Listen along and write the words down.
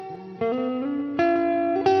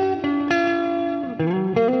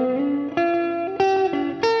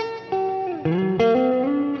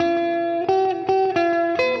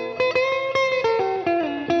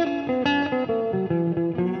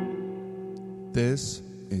This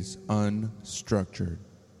is Unstructured.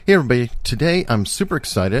 Hey everybody, today I'm super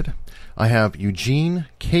excited. I have Eugene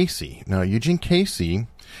Casey. Now, Eugene Casey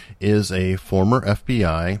is a former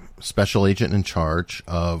FBI special agent in charge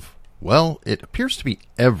of, well, it appears to be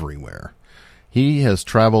everywhere. He has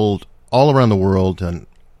traveled all around the world and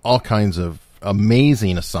all kinds of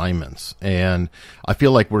amazing assignments, and I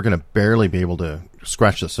feel like we're going to barely be able to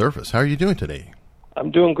scratch the surface. How are you doing today? I'm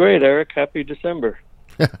doing great, Eric. Happy December.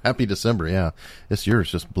 Happy December, yeah. This year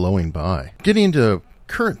is just blowing by. Getting into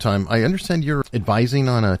current time, I understand you're advising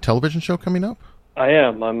on a television show coming up? I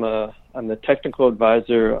am. I'm the technical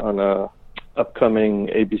advisor on a upcoming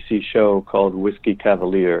ABC show called Whiskey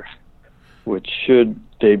Cavalier, which should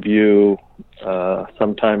debut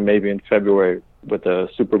sometime maybe in February with a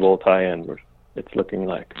Super Bowl tie-in, it's looking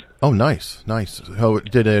like. Oh, nice. How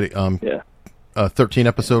did a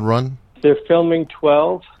 13-episode run? They're filming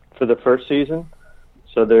 12 for the first season.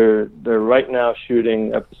 So they're right now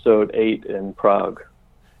shooting episode 8 in Prague.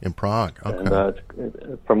 In Prague, okay.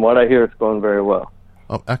 And from what I hear, it's going very well.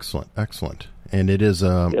 Oh, excellent. And it is,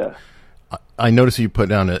 I noticed you put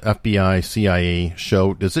down an FBI, CIA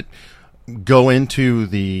show. Does it go into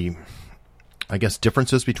the, I guess,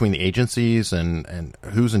 differences between the agencies and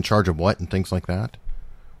who's in charge of what and things like that?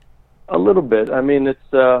 A little bit. I mean,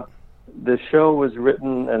 it's the show was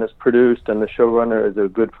written and is produced, and the showrunner is a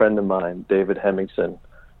good friend of mine, David Hemmingson.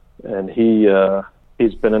 And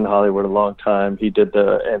he's been in Hollywood a long time. He did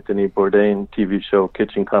the Anthony Bourdain TV show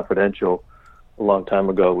Kitchen Confidential a long time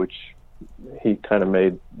ago, which he kind of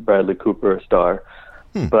made Bradley Cooper a star.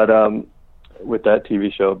 But with that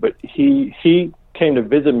TV show. But he came to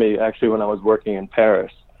visit me actually when I was working in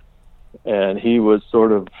Paris. And he was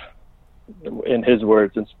sort of, in his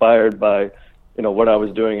words, inspired by what I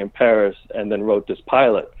was doing in Paris, and then wrote this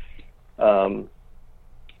pilot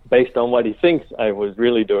based on what he thinks I was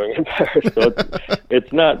really doing in Paris. So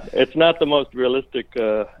it's not the most realistic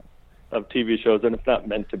of TV shows, and it's not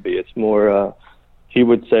meant to be. It's more, he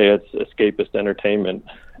would say it's escapist entertainment.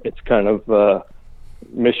 It's kind of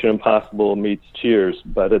Mission Impossible meets Cheers,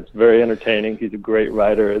 but it's very entertaining. He's a great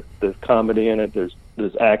writer. There's comedy in it.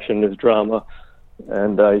 There's action. There's drama,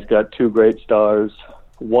 and he's got 2 great stars.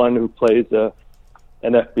 One who plays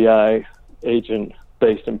an FBI agent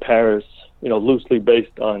based in Paris, loosely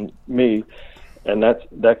based on me, and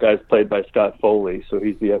that guy's played by Scott Foley, so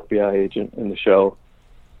he's the FBI agent in the show.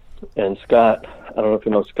 And Scott, I don't know if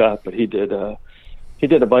you know Scott, but he did a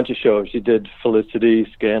bunch of shows. He did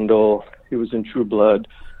Felicity, Scandal. He was in True Blood.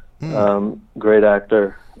 Great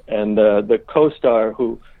actor. And the co-star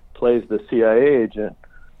who plays the CIA agent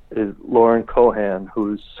is Lauren Cohan,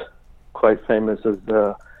 who's quite famous as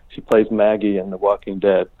she plays Maggie in The Walking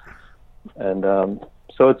Dead. And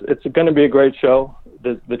so it's going to be a great show.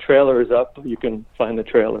 The trailer is up. You can find the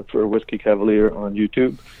trailer for Whiskey Cavalier on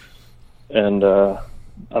YouTube. And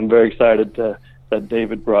I'm very excited that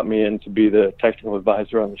David brought me in to be the technical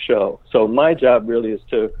advisor on the show. So my job really is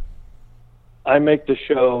I make the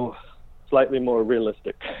show slightly more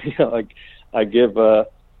realistic. I give the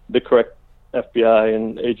correct FBI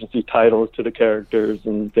and agency titles to the characters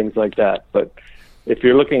and things like that. But if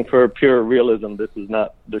you're looking for pure realism, this is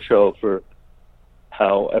not the show for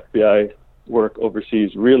how FBI work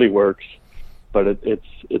overseas really works, but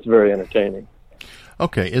it's very entertaining.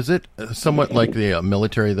 Okay, is it somewhat like the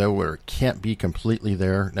military, though, where it can't be completely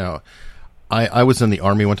there? Now, I was in the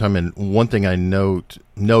Army one time, and one thing I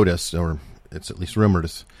noticed, or it's at least rumored,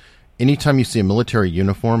 is anytime you see a military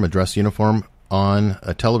uniform, a dress uniform, on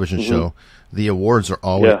a television show, the awards are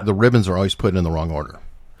always, the ribbons are always put in the wrong order.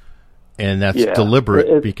 And that's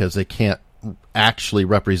deliberate because they can't actually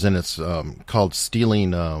represent, it's called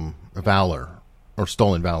stealing valor or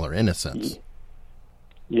stolen valor in a sense.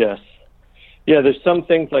 Yes. Yeah, there's some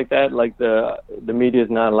things like that, like the media is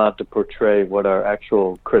not allowed to portray what our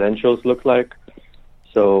actual credentials look like.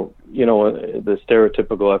 So, the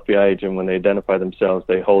stereotypical FBI agent, when they identify themselves,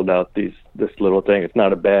 they hold out this little thing. It's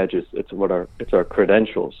not a badge, it's our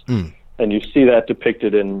credentials. And you see that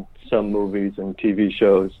depicted in some movies and TV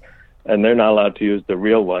shows. And they're not allowed to use the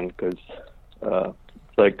real one because,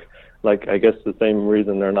 like I guess the same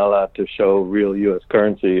reason they're not allowed to show real U.S.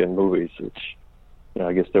 currency in movies, which,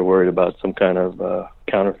 I guess they're worried about some kind of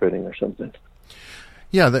counterfeiting or something.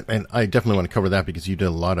 Yeah, and I definitely want to cover that because you did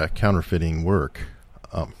a lot of counterfeiting work.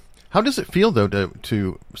 How does it feel, though,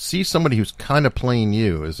 to see somebody who's kind of playing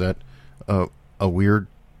you? Is that a weird?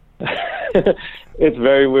 It's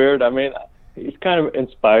very weird. I mean, he's kind of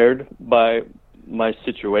inspired by my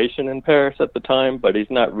situation in Paris at the time, but he's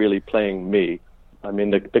not really playing me. I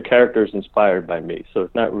mean, the character is inspired by me, so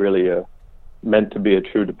it's not really meant to be a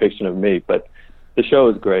true depiction of me. But the show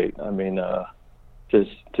is great. I mean, to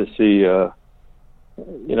see.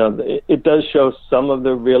 It does show some of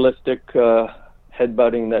the realistic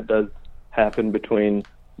headbutting that does happen between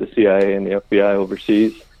the CIA and the FBI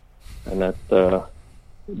overseas, and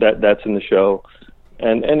that's in the show.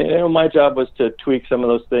 And my job was to tweak some of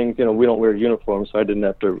those things. We don't wear uniforms, so I didn't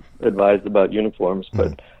have to advise about uniforms,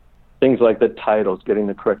 but things like the titles, getting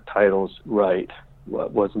the correct titles right,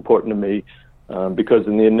 was important to me, because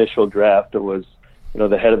in the initial draft, it was,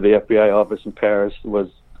 the head of the FBI office in Paris was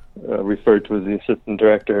referred to as the assistant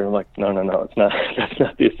director, and I'm like, no, it's not. That's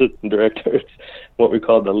not the assistant director. It's what we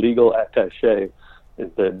call the legal attaché, is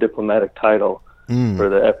the diplomatic title for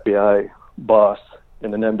the FBI boss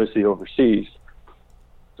in an embassy overseas.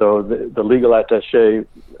 So the legal attaché,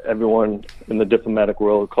 everyone in the diplomatic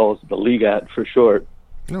world calls it the legat for short.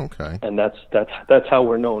 Okay. And that's how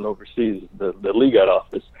we're known overseas, the legat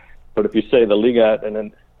office. But if you say the legat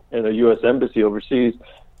in a U.S. embassy overseas,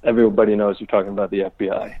 everybody knows you're talking about the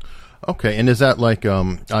FBI. Okay, and is that like,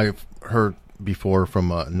 I've heard before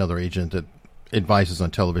from another agent that advises on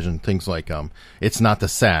television, things like, it's not the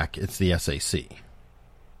SAC, it's the SAC.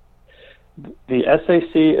 The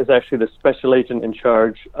SAC is actually the special agent in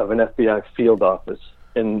charge of an FBI field office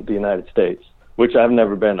in the United States, which I've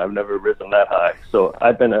never been. I've never risen that high. So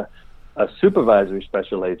I've been a supervisory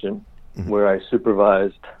special agent where I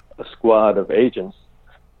supervised a squad of agents,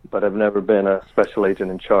 but I've never been a special agent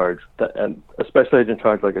in charge. And a special agent in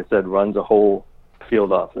charge, like I said, runs a whole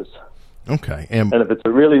field office. Okay. And if it's a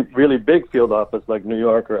really, really big field office like New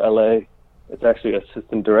York or LA, it's actually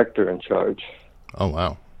assistant director in charge. Oh,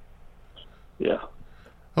 wow. Yeah.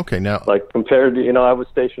 Okay, now... Like compared to, I was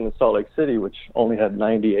stationed in Salt Lake City, which only had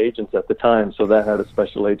 90 agents at the time, so that had a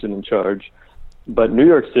special agent in charge. But New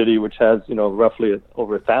York City, which has, roughly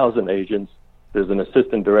over 1,000 agents, there's an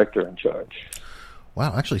assistant director in charge.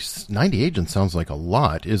 Wow, actually, 90 agents sounds like a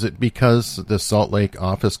lot. Is it because the Salt Lake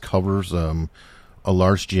office covers a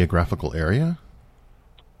large geographical area?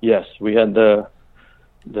 Yes, we had the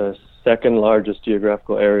second largest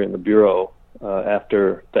geographical area in the Bureau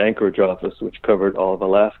after the Anchorage office, which covered all of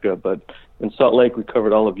Alaska. But in Salt Lake, we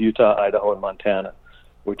covered all of Utah, Idaho, and Montana,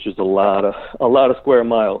 which is a lot of square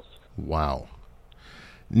miles. Wow.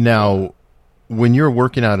 Now, when you're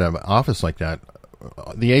working out of an office like that,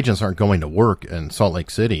 the agents aren't going to work in Salt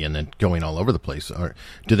Lake City and then going all over the place.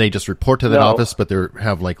 Do they just report to that office, but they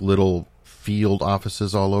have like little field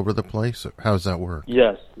offices all over the place? How does that work?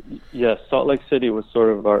 Yes. Salt Lake City was sort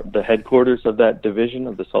of the headquarters of that division,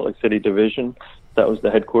 of the Salt Lake City division. That was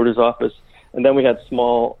the headquarters office. And then we had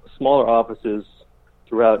smaller offices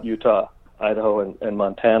throughout Utah, Idaho, and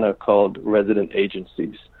Montana called resident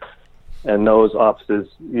agencies. And those offices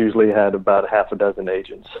usually had about half a dozen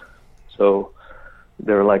agents. So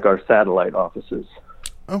they're like our satellite offices.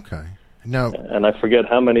 Okay. Now, and I forget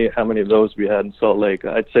how many of those we had in Salt Lake.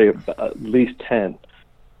 I'd say at least 10.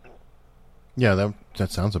 Yeah,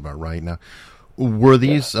 that sounds about right. Now, were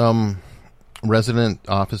these resident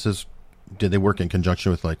offices, did they work in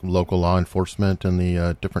conjunction with like local law enforcement in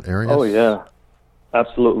the different areas? Oh yeah,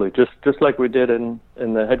 absolutely. Just like we did in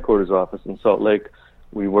the headquarters office in Salt Lake,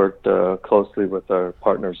 we worked closely with our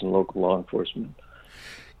partners in local law enforcement.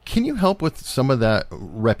 Can you help with some of that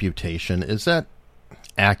reputation? Is that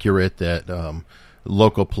accurate that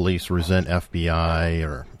local police resent FBI,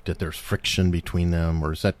 or that there's friction between them,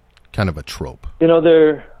 or is that kind of a trope?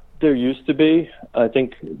 There used to be. I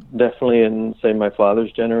think definitely in, say, my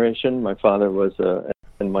father's generation. My father was an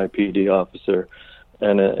NYPD officer,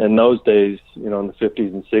 and in those days, in the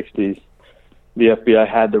 50s and 60s, the FBI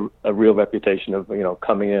had a real reputation of,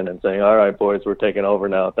 coming in and saying, all right, boys, we're taking over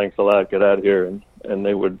now. Thanks a lot. Get out of here. And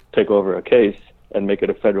they would take over a case and make it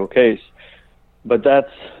a federal case. But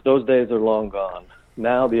those days are long gone.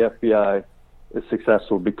 Now the FBI is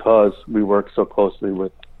successful because we work so closely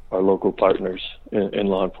with our local partners in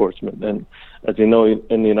law enforcement. And as you know,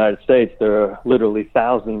 in the United States, there are literally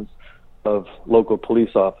thousands of local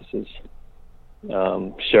police offices,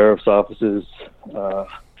 sheriff's offices.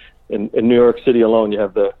 In New York City alone, you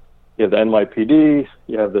have the NYPD,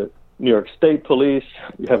 you have the New York State Police,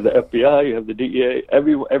 you have the FBI, you have the DEA.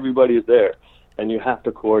 Everybody is there, and you have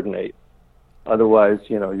to coordinate. Otherwise,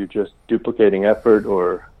 you're just duplicating effort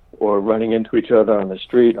or running into each other on the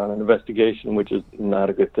street on an investigation, which is not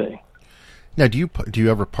a good thing. Now, do you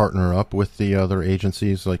ever partner up with the other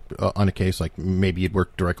agencies, like on a case, like maybe you'd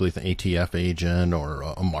work directly with an ATF agent or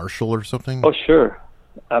a marshal or something? Oh, sure,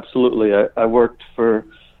 absolutely. I worked for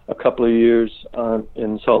a couple of years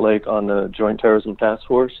in Salt Lake on the Joint Terrorism Task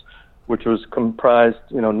Force, which was comprised,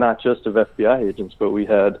 not just of FBI agents, but we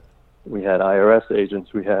had IRS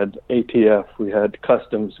agents, we had ATF, we had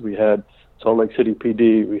Customs, we had Salt Lake City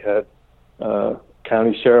PD, we had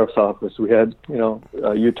county sheriff's office. We had,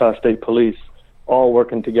 Utah State Police all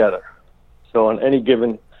working together. So on any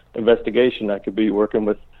given investigation, I could be working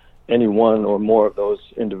with any one or more of those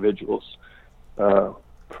individuals.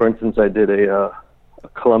 For instance, I did a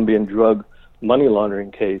Colombian drug money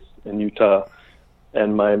laundering case in Utah,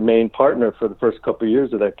 and my main partner for the first couple of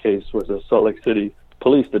years of that case was a Salt Lake City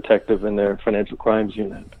police detective in their financial crimes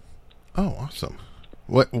unit. Oh, awesome.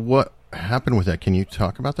 What happened with that? Can you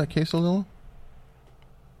talk about that case a little?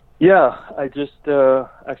 Yeah, I just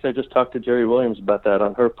talked to Jerry Williams about that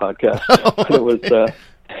on her podcast.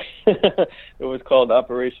 It was called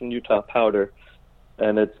Operation Utah Powder,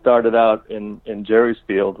 and it started out in Jerry's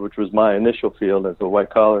field, which was my initial field as a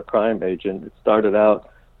white-collar crime agent. It started out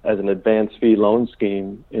as an advance fee loan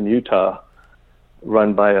scheme in Utah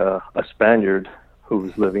run by a Spaniard who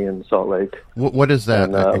was living in Salt Lake. What is that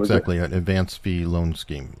exactly, an advance fee loan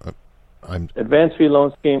scheme? Advance fee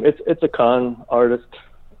loan scheme, it's a con artist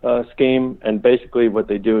scheme, and basically what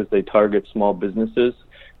they do is they target small businesses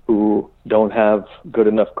who don't have good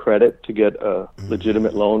enough credit to get a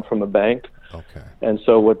legitimate loan from a bank. Okay. And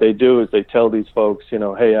so what they do is they tell these folks,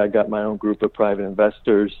 hey, I got my own group of private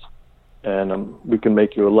investors, and we can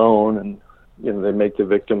make you a loan. And they make the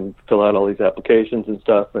victim fill out all these applications and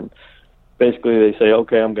stuff. And basically they say,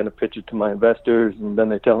 okay, I'm going to pitch it to my investors. And then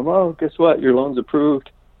they tell them, oh, guess what? Your loan's approved,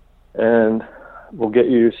 and we'll get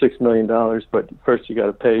you $6 million. But first you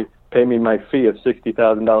got to pay me my fee of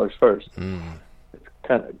 $60,000 first. It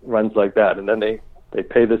kind of runs like that. And then they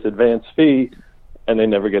pay this advance fee, and they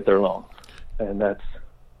never get their loan. And that's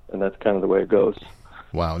kind of the way it goes.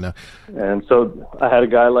 Wow. No. And so I had a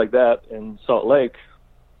guy like that in Salt Lake,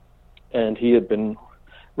 and he had been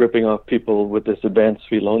ripping off people with this advance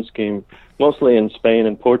fee loan scheme, mostly in Spain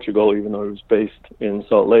and Portugal, even though it was based in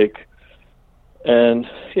Salt Lake. And,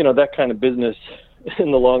 that kind of business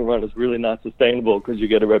in the long run is really not sustainable because you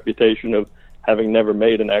get a reputation of having never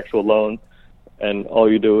made an actual loan, and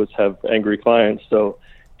all you do is have angry clients. So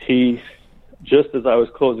just as I was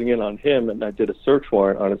closing in on him and I did a search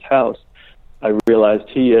warrant on his house, I realized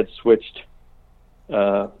he had switched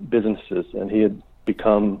businesses, and he had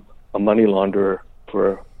become a money launderer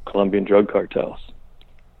for Colombian drug cartels.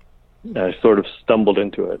 And I sort of stumbled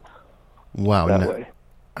into it. Wow. That way.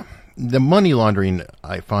 The money laundering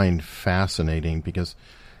I find fascinating because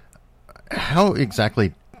how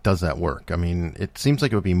exactly does that work? I mean, it seems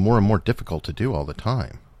like it would be more and more difficult to do all the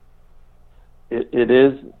time. It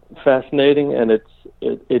is fascinating, and it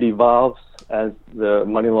evolves as the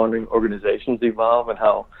money laundering organizations evolve, and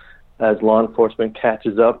how as law enforcement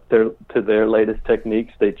catches up to their latest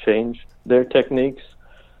techniques, they change their techniques.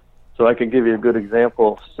 So I could give you a good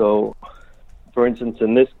example. So, for instance,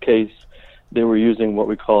 in this case, they were using what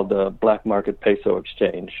we call the black market peso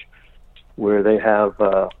exchange, where they have,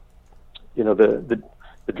 the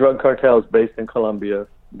drug cartels based in Colombia.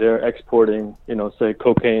 They're exporting, say,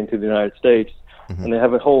 cocaine to the United States, and they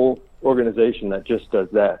have a whole organization that just does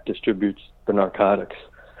that, distributes the narcotics.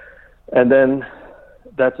 And then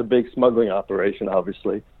that's a big smuggling operation,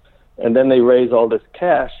 obviously. And then they raise all this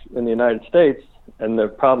cash in the United States, and the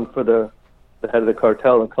problem for the head of the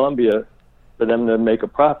cartel in Colombia, for them to make a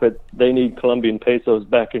profit, they need Colombian pesos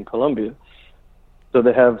back in Colombia. So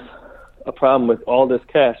they have a problem with all this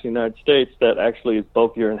cash in the United States that actually is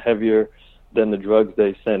bulkier and heavier than the drugs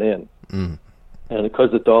they sent in. And because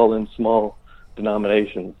it's all in small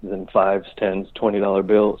denominations, in 5s, 10s, $20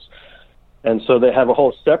 bills. And so they have a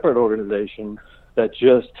whole separate organization that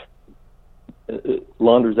just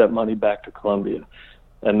launders that money back to Colombia.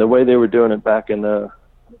 And the way they were doing it back in the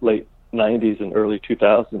late 90s and early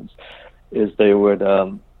 2000s is they would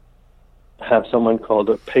have someone called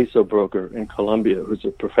a peso broker in Colombia who's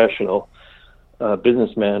a professional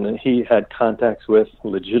businessman, and he had contacts with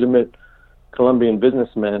legitimate Colombian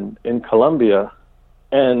businessmen in Colombia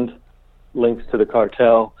and links to the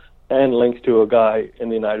cartel and links to a guy in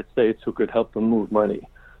the United States who could help them move money.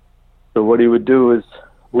 So what he would do is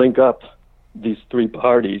link up these three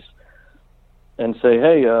parties and say,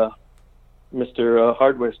 hey, Mr.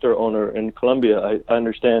 Hardware store owner in Colombia, I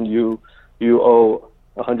understand you owe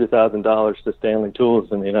 $100,000 to Stanley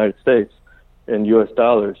Tools in the United States in U.S.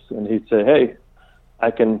 dollars. And he'd say, hey,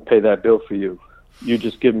 I can pay that bill for you. You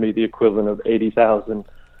just give me the equivalent of 80,000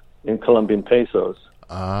 in Colombian pesos.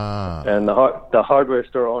 And the hardware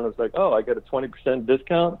store owner's like, oh, I get a 20%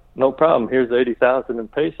 discount? No problem. Here's 80,000 in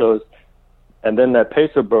pesos. And then that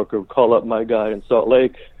peso broker would call up my guy in Salt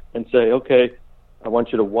Lake and say, okay, I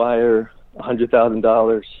want you to wire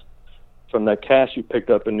 $100,000 from that cash you picked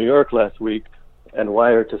up in New York last week and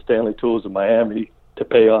wire to Stanley Tools in Miami to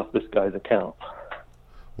pay off this guy's account.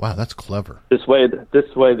 Wow, that's clever. This way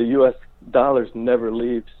the U.S. dollars never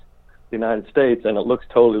leaves the United States, and it looks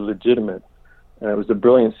totally legitimate. And it was a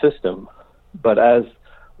brilliant system. But as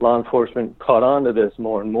law enforcement caught on to this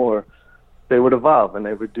more and more, they would evolve, and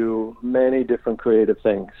they would do many different creative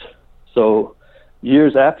things. So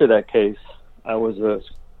years after that case, I was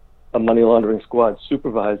a money laundering squad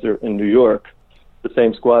supervisor in New York, the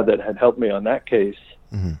same squad that had helped me on that case.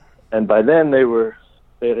 Mm-hmm. And by then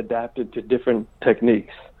they had adapted to different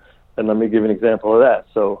techniques. And let me give you an example of that.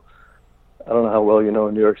 So I don't know how well you know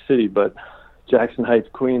New York City, but Jackson Heights,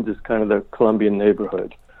 Queens is kind of the Colombian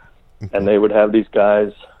neighborhood. Okay. And they would have these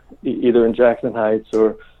guys either in Jackson Heights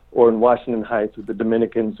or in Washington Heights with the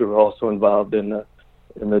Dominicans who were also involved in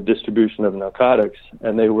the distribution of narcotics.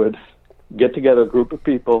 And they would get together a group of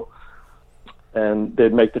people, and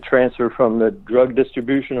they'd make the transfer from the drug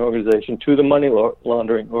distribution organization to the money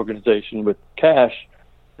laundering organization with cash,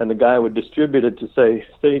 and the guy would distribute it to say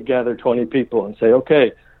he'd gather 20 people and say,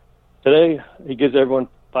 okay, today he gives everyone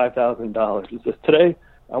 $5,000. He says, today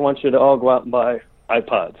I want you to all go out and buy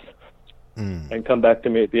iPods and come back to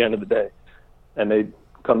me at the end of the day. And they'd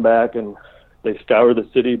come back and they scour the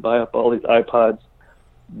city, buy up all these iPods,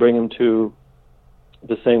 bring them to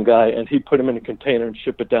the same guy, and he'd put them in a container and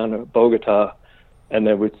ship it down to Bogota, and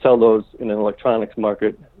then we'd sell those in an electronics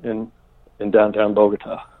market in downtown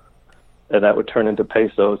Bogota. And that would turn into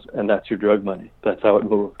pesos, and that's your drug money. That's how it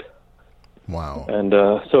moved. Wow. And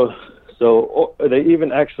so they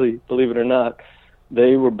even actually, believe it or not,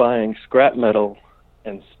 they were buying scrap metal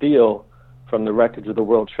and steel from the wreckage of the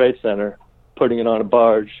World Trade Center, putting it on a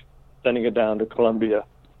barge, sending it down to Colombia,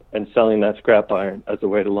 and selling that scrap iron as a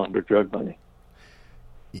way to launder drug money.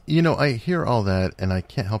 You know, I hear all that, and I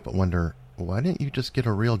can't help but wonder, why didn't you just get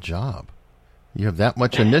a real job? You have that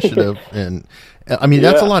much initiative, and I mean,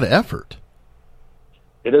 that's a lot of effort.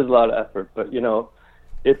 It is a lot of effort, but, you know,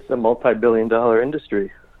 it's a multi-billion-dollar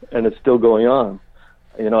industry, and it's still going on.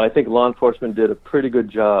 You know, I think law enforcement did a pretty good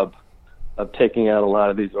job of taking out a lot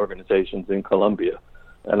of these organizations in Colombia.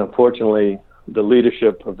 And unfortunately, the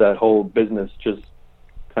leadership of that whole business just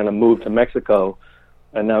kind of moved to Mexico,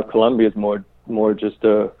 and now Colombia is more just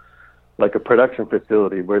like a production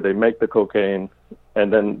facility where they make the cocaine,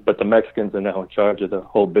 but the Mexicans are now in charge of the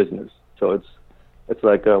whole business. So it's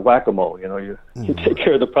like a whack-a-mole. You know, you take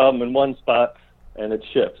care of the problem in one spot, and it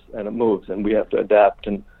shifts and it moves, and we have to adapt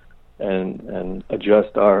and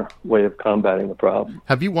adjust our way of combating the problem.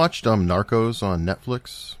 Have you watched Narcos on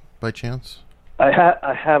Netflix by chance?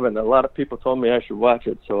 I haven't. A lot of people told me I should watch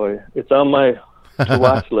it, so it's on my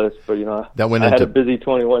watch list. But you know, I had a busy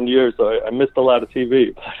 21 years, so I missed a lot of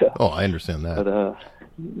TV. Oh, I understand that. But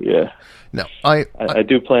yeah. Now, I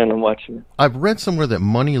do plan on watching it. I've read somewhere that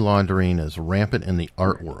money laundering is rampant in the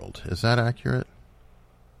art world. Is that accurate?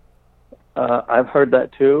 I've heard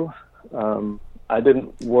that too. I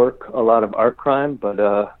didn't work a lot of art crime, but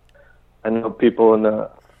I know people in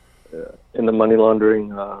the money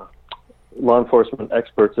laundering, law enforcement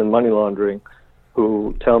experts in money laundering,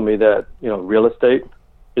 who tell me that, you know, real estate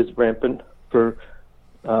is rampant for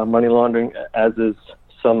money laundering, as is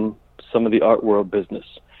some of the art world business.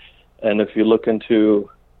 And if you look into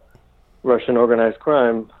Russian organized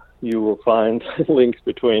crime, you will find links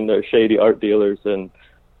between the shady art dealers and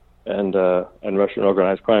Russian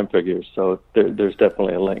organized crime figures. So there's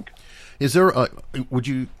definitely a link. Is there would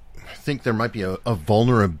you think there might be a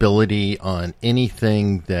vulnerability on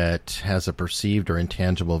anything that has a perceived or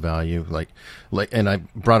intangible value? Like, and I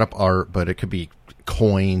brought up art, but it could be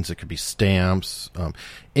coins, it could be stamps,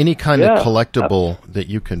 any kind of collectible that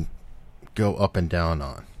you can go up and down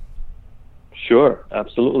on. Sure,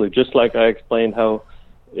 absolutely. Just like I explained how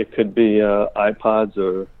it could be iPods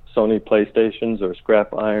or Sony PlayStations or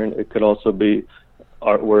scrap iron. It could also be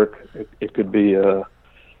artwork. It could be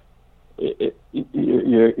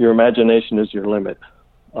your imagination is your limit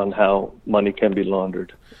on how money can be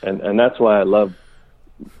laundered, and that's why I love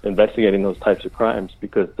investigating those types of crimes,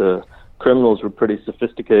 because the criminals were pretty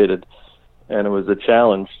sophisticated, and it was a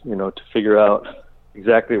challenge, you know, to figure out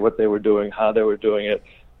exactly what they were doing, how they were doing it,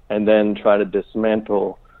 and then try to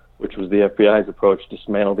dismantle, which was the FBI's approach,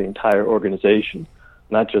 dismantle the entire organization.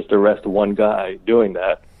 Not just arrest one guy doing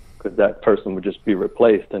that, because that person would just be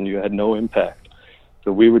replaced and you had no impact.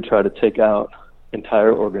 So we would try to take out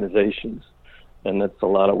entire organizations, and that's a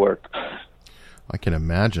lot of work. I can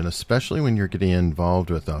imagine, especially when you're getting involved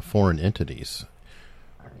with foreign entities.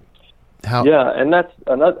 Yeah, and that's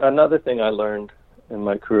another thing I learned in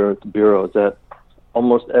my career at the Bureau, is that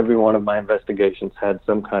almost every one of my investigations had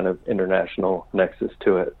some kind of international nexus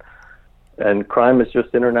to it. And crime is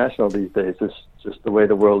just international these days. It's just the way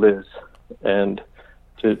the world is. And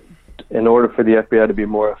in order for the FBI to be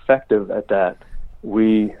more effective at that,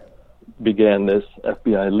 we began this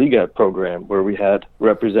FBI Legat program where we had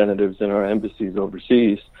representatives in our embassies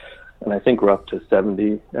overseas, and I think we're up to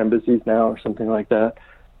 70 embassies now or something like that.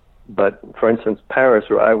 But for instance, Paris,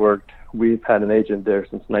 where I worked, we've had an agent there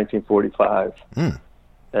since 1945.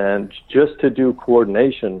 And just to do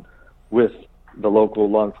coordination with the local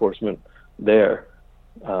law enforcement there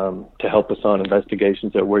to help us on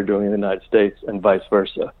investigations that we're doing in the United States and vice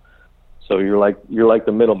versa. So you're like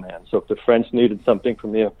the middleman. So if the French needed something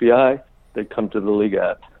from the FBI, they'd come to the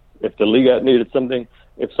Legat. If the Legat needed something,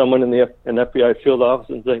 if someone in an FBI field office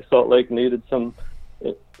in say Salt Lake needed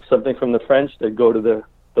something from the French, they'd go to the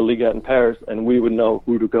Legat in Paris, and we would know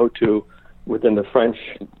who to go to within the French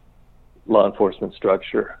law enforcement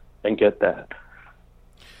structure and get that.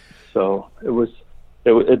 So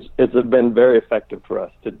it's been very effective for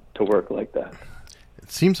us to work like that.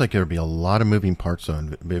 It seems like there would be a lot of moving parts, though,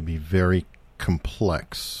 and it would be very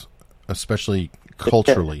complex, especially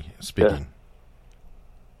culturally speaking.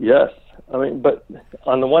 Yes. I mean, but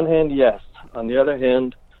on the one hand, yes. On the other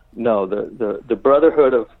hand, no. The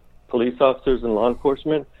brotherhood of police officers and law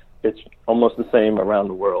enforcement, it's almost the same around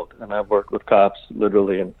the world. And I've worked with cops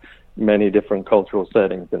literally in many different cultural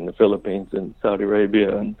settings in the Philippines and Saudi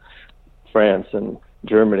Arabia and France and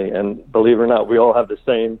Germany. And believe it or not, we all have the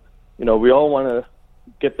same, we all want to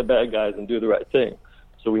get the bad guys and do the right thing.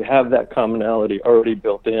 So we have that commonality already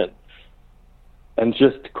built in. And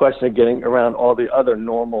just a question of getting around all the other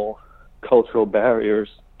normal cultural barriers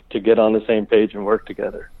to get on the same page and work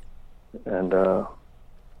together. And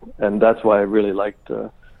that's why I really liked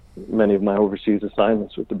many of my overseas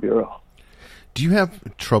assignments with the Bureau. Do you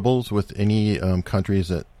have troubles with any countries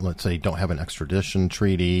that, let's say, don't have an extradition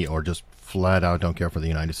treaty or just flat out don't care for the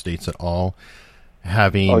United States at all,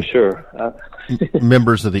 having sure.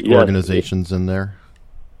 members of the yes. organizations in there?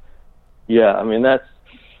 Yeah, I mean,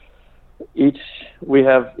 we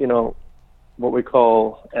have, what we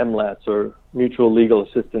call MLATs, or Mutual Legal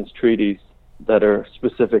Assistance Treaties, that are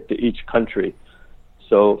specific to each country.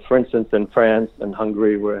 So, for instance, in France and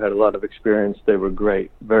Hungary, where I had a lot of experience, they were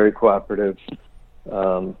great, very cooperative.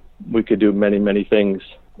 We could do many, many things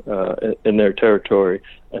in their territory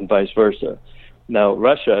and vice versa. Now,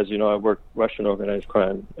 Russia, as you know, I worked Russian organized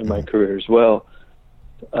crime in my career as well.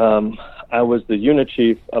 I was the unit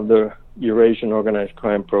chief of the Eurasian Organized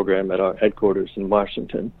Crime Program at our headquarters in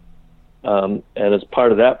Washington. And as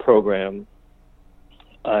part of that program,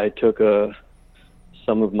 I took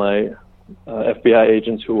some of my FBI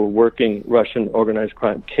agents who were working Russian organized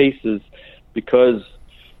crime cases because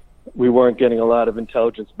we weren't getting a lot of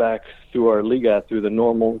intelligence back through our Legat, through the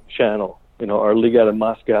normal channel. Our Legat in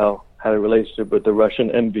Moscow had a relationship with the Russian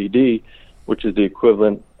MVD, which is the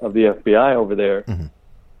equivalent of the FBI over there. Mm-hmm.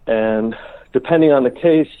 And depending on the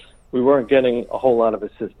case, we weren't getting a whole lot of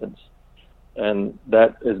assistance. And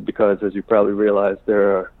that is because, as you probably realize,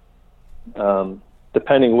 there are,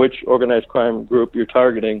 depending which organized crime group you're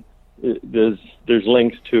targeting, there's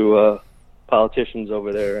links to politicians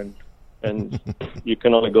over there, and you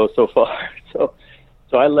can only go so far. So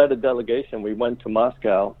I led a delegation. We went to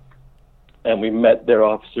Moscow, and we met their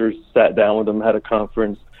officers, sat down with them, had a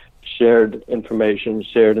conference, shared information,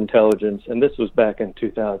 shared intelligence, and this was back in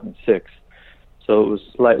 2006. So it was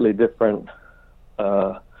slightly different.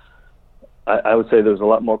 I would say there was a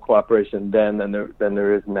lot more cooperation then than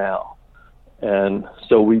there is now. And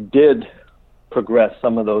so we did progress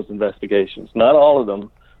some of those investigations. Not all of them.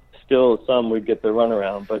 Still some we'd get the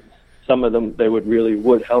runaround, but some of them, they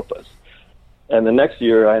would help us. And the next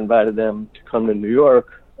year I invited them to come to New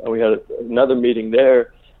York, and we had another meeting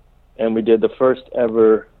there, and we did the first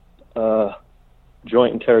ever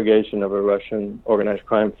joint interrogation of a Russian organized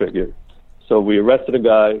crime figure. So we arrested a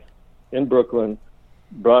guy in Brooklyn,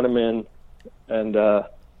 brought him in, and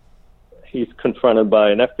he's confronted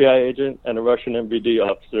by an FBI agent and a Russian MVD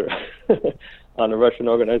officer on a Russian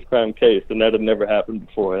organized crime case, and that had never happened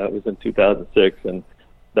before. That was in 2006, and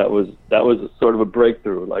that was sort of a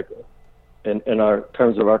breakthrough, like in our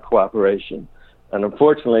terms of our cooperation. And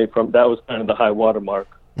unfortunately, that was kind of the high watermark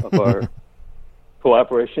of our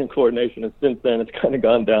cooperation and coordination, and since then it's kind of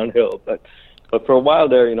gone downhill. But for a while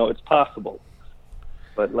there, it's possible.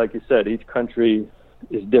 But like you said, each country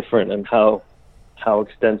is different in how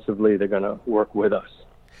extensively they're going to work with us.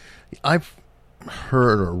 I've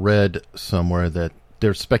heard or read somewhere that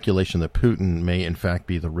there's speculation that Putin may in fact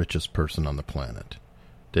be the richest person on the planet.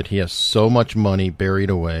 That he has so much money buried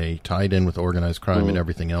away, tied in with organized crime and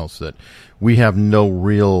everything else, that we have no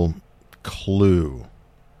real clue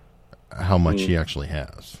how much he actually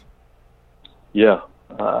has. Yeah,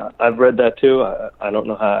 I've read that too. I don't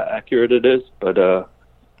know how accurate it is, but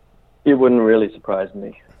it wouldn't really surprise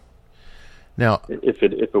me. Now, if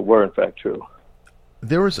it were in fact true.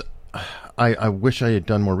 there was, I wish I had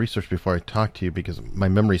done more research before I talked to you because my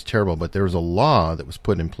memory's terrible, but there was a law that was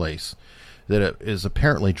put in place that is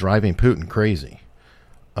apparently driving Putin crazy.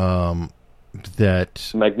 That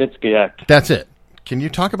Magnitsky Act. That's it. Can you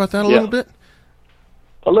talk about that a little bit?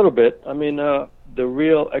 A little bit. I mean, the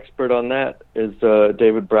real expert on that is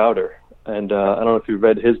David Browder. And I don't know if you've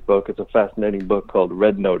read his book. It's a fascinating book called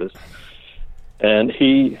Red Notice. And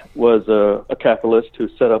he was a capitalist who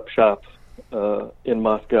set up shop in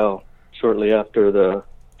Moscow shortly after the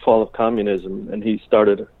fall of communism. And he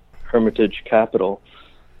started Hermitage Capital.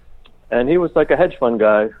 And he was like a hedge fund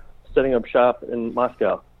guy setting up shop in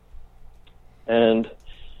Moscow. And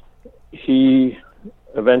he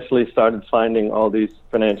eventually started finding all these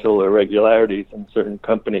financial irregularities in certain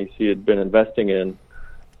companies he had been investing in,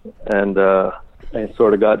 and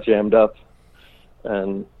sort of got jammed up.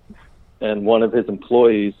 And one of his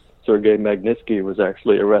employees, Sergei Magnitsky, was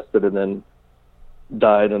actually arrested and then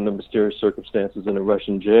died under mysterious circumstances in a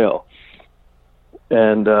Russian jail.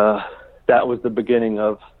 And that was the beginning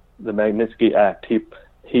of the Magnitsky Act.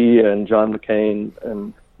 He and John McCain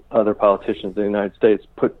and other politicians in the United States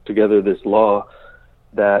put together this law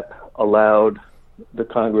that allowed the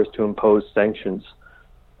Congress to impose sanctions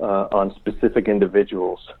on specific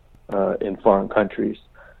individuals in foreign countries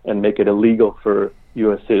and make it illegal for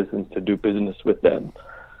U.S. citizens to do business with them.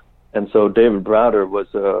 And so David Browder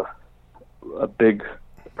was a big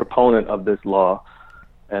proponent of this law,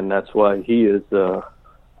 and that's why he is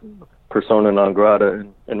persona non grata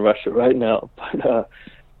in Russia right now. But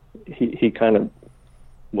he kind of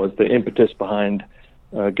was the impetus behind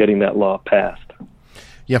getting that law passed.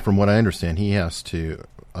 Yeah, from what I understand, he has to,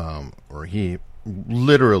 or he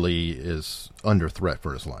literally is under threat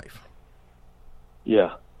for his life.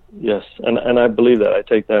 Yeah, yes, and I believe that. I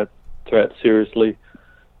take that threat seriously.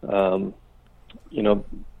 You know,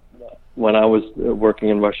 when I was working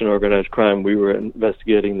in Russian organized crime, we were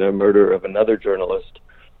investigating the murder of another journalist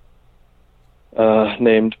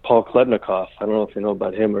named Paul Klebnikov. I don't know if you know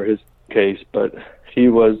about him or his case, but he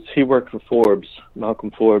worked for Forbes,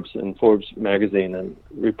 Malcolm Forbes, in Forbes magazine, and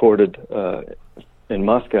reported in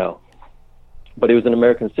Moscow. But he was an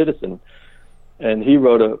American citizen, and he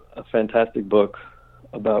wrote a fantastic book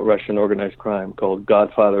about Russian organized crime called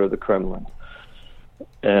Godfather of the Kremlin.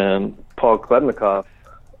 And Paul Klebnikov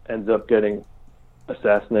ends up getting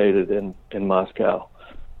assassinated in Moscow,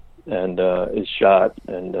 and is shot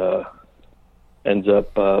and ends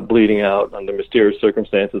up bleeding out under mysterious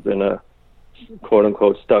circumstances in a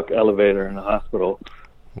quote-unquote stuck elevator in a hospital.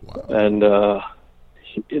 Wow. And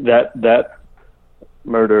that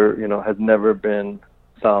murder, you know, has never been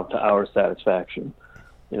solved to our satisfaction.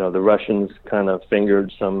 You know, the Russians kind of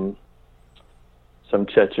fingered some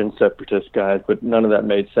Chechen separatist guys, but none of that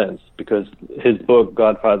made sense because his book,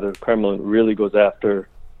 Godfather of the Kremlin, really goes after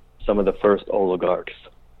some of the first oligarchs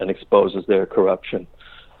and exposes their corruption.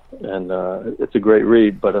 And it's a great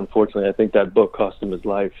read, but unfortunately I think that book cost him his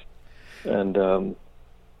life. And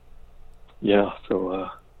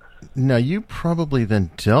now you probably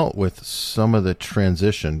then dealt with some of the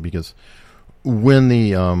transition, because when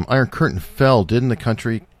the Iron Curtain fell, didn't the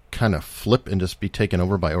country kind of flip and just be taken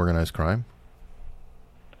over by organized crime?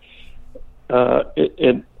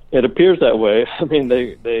 It appears that way. I mean,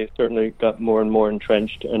 they certainly got more and more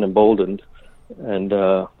entrenched and emboldened. And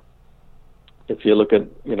if you look at,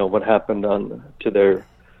 you know, what happened to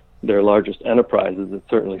their largest enterprises, it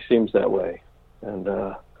certainly seems that way. And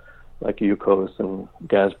like Yukos and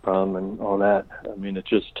Gazprom and all that. I mean, it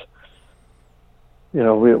just, you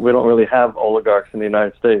know, we don't really have oligarchs in the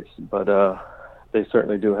United States, but they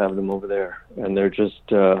certainly do have them over there. And they're just,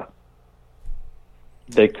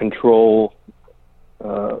 they control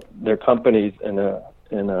their companies in a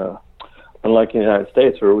unlike in the United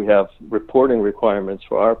States, where we have reporting requirements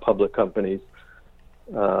for our public companies.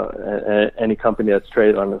 Any company that's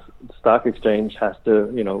traded on the stock exchange has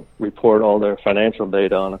to, you know, report all their financial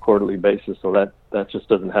data on a quarterly basis. So that just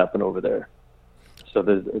doesn't happen over there. So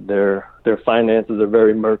their finances are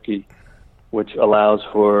very murky, which allows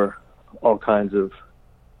for all kinds of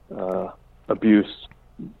abuse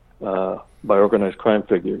by organized crime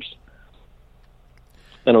figures.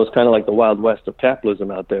 And it was kind of like the Wild West of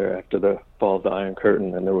capitalism out there after the fall of the Iron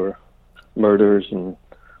Curtain, and there were murders and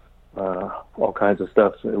all kinds of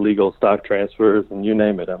stuff, illegal stock transfers, and you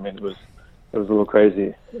name it. I mean, it was a little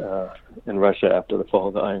crazy in Russia after the fall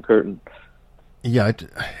of the Iron Curtain. Yeah, it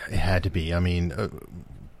had to be. I mean,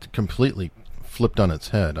 completely flipped on its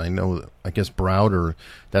head. I guess Browder,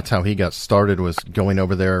 that's how he got started, was going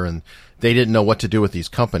over there, and they didn't know what to do with these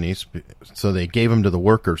companies, so they gave them to the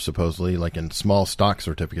workers, supposedly, like in small stock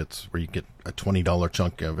certificates where you get a $20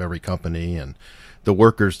 chunk of every company, and the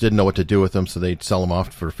workers didn't know what to do with them, so they'd sell them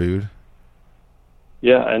off for food.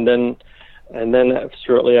 Yeah, and then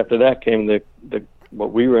shortly after that came the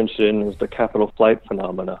what we were interested in was the capital flight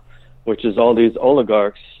phenomena, which is all these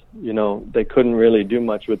oligarchs, they couldn't really do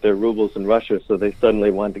much with their rubles in Russia, so they suddenly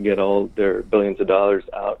wanted to get all their billions of dollars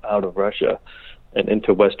out of Russia and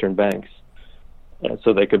into Western banks, and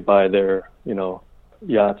so they could buy their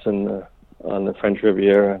yachts on the French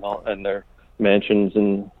Riviera and their mansions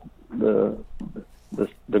in the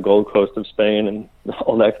Gold Coast of Spain and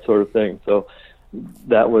all that sort of thing. So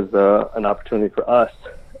that was an opportunity for us,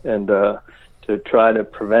 and to try to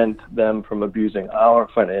prevent them from abusing our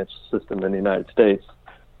financial system in the United States.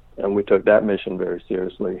 And we took that mission very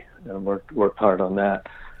seriously and worked hard on that,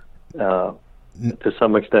 to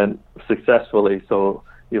some extent successfully. So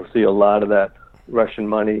you'll see a lot of that Russian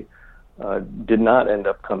money did not end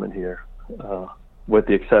up coming here, with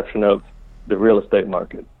the exception of the real estate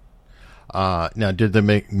market. Now, did the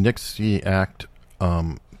Magnitsky Act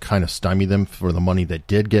kind of stymie them for the money that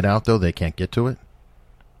did get out, though? They can't get to it?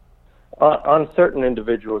 On certain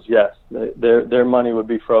individuals, yes. Their money would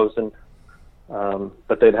be frozen,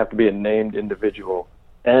 but they'd have to be a named individual.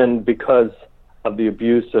 And because of the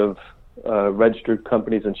abuse of registered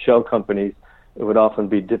companies and shell companies, it would often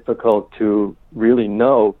be difficult to really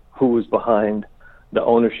know who was behind the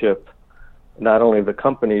ownership, not only of the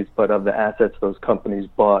companies, but of the assets those companies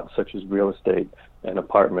bought, such as real estate and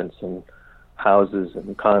apartments and houses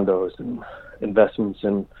and condos and investments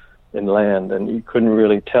in land, and you couldn't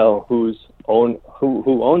really tell who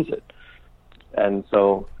owns it. And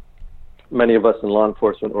so many of us in law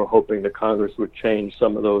enforcement were hoping that Congress would change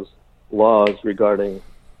some of those laws regarding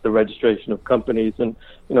the registration of companies. And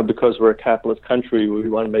because we're a capitalist country, we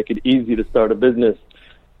want to make it easy to start a business,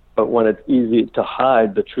 but when it's easy to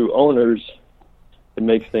hide the true owners, it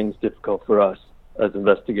makes things difficult for us as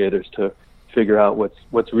investigators to figure out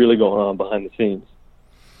what's really going on behind the scenes.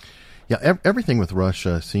 Yeah, everything with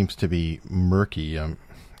Russia seems to be murky. I'm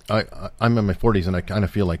in my 40s, and I kind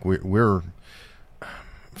of feel like we're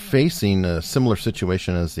facing a similar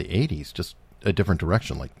situation as the 80s, just a different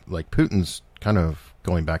direction. Like Putin's kind of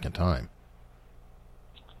going back in time.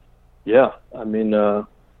 Yeah, I mean, I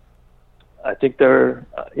think there,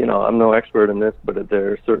 I'm no expert in this, but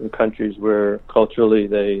there are certain countries where culturally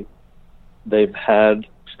they've had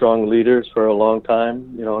strong leaders for a long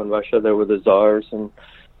time. In Russia there were the czars,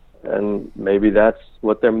 and maybe that's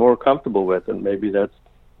what they're more comfortable with, and maybe that's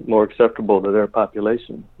more acceptable to their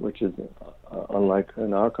population, which is unlike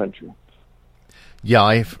in our country.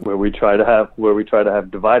 Yeah, where we try to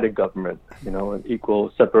have divided government, an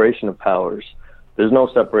equal separation of powers. There's no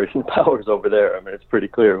separation of powers over there. I mean, it's pretty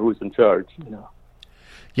clear who's in charge.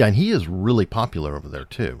 Yeah, and he is really popular over there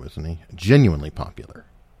too, isn't he? Genuinely popular.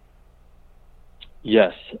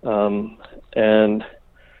 Yes, and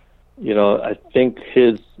I think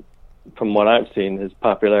from what I've seen, his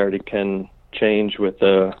popularity can change with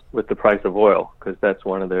the price of oil, because that's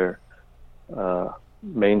one of their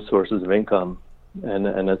main sources of income.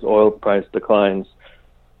 And as oil price declines,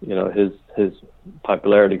 his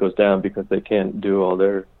popularity goes down because they can't do all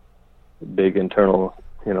their big internal,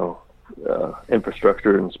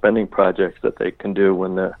 infrastructure and spending projects that they can do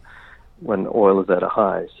when oil is at a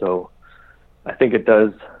high. So I think it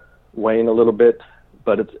does wane a little bit,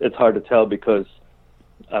 but it's hard to tell because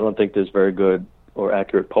I don't think there's very good or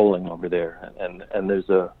accurate polling over there, and there's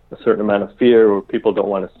a certain amount of fear where people don't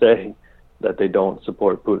want to say that they don't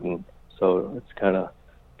support Putin. So it's kind of,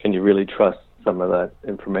 can you really trust some of that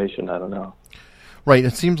information? I don't know. Right.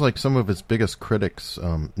 It seems like some of his biggest critics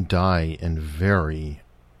die in very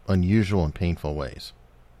unusual and painful ways.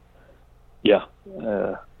 Yeah.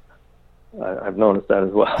 I've noticed that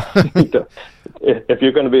as well. If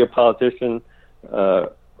you're going to be a politician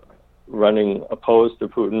running opposed to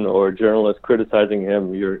Putin, or a journalist criticizing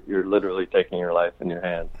him, you're literally taking your life in your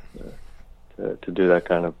hands to do that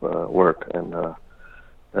kind of work. And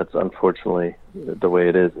that's unfortunately the way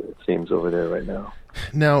it is, it seems, over there right now.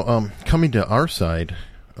 Now, coming to our side,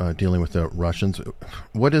 dealing with the Russians,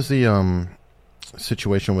 what is the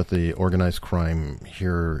situation with the organized crime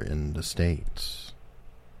here in the States?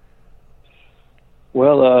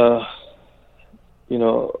 Well,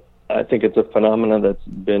 I think it's a phenomenon that's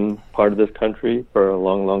been part of this country for a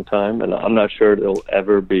long, long time, and I'm not sure it'll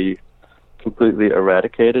ever be completely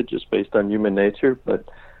eradicated just based on human nature, but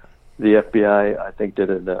the FBI, I think, did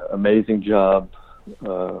an amazing job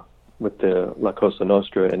with the La Cosa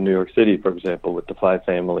Nostra in New York City, for example, with the 5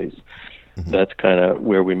 families. That's kind of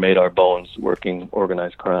where we made our bones working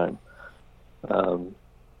organized crime. And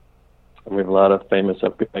we have a lot of famous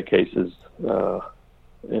FBI cases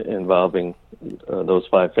involving those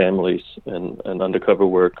 5 families and undercover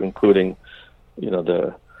work, including,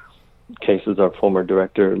 the cases our former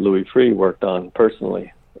director Louis Freeh worked on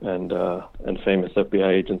personally, and famous FBI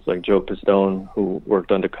agents like Joe Pistone, who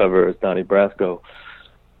worked undercover as Donnie Brasco.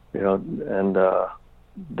 And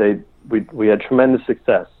we had tremendous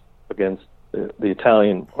success against the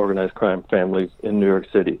Italian organized crime families in New York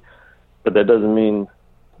City, but that doesn't mean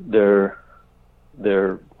they're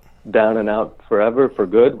down and out forever for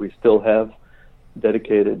good. We still have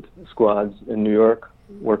dedicated squads in New York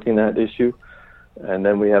working that issue, and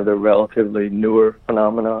then we have the relatively newer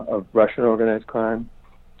phenomena of Russian organized crime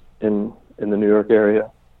in the New York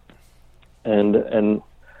area, and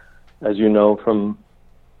as you know from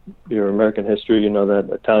your American history, that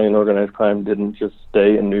Italian organized crime didn't just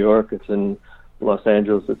stay in New York. It's in Los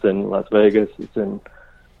Angeles, it's in Las Vegas, it's in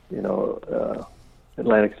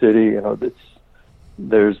Atlantic City.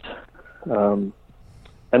 There's and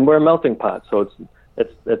we're a melting pot, so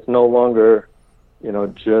it's no longer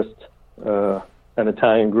just an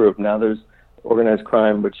Italian group. Now there's organized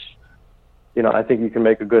crime, which I think you can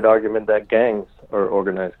make a good argument that gangs are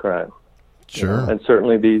organized crime. Sure. And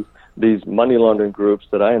certainly these money laundering groups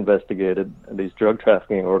that I investigated, these drug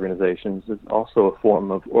trafficking organizations, is also a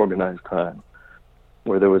form of organized crime,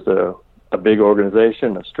 where there was a big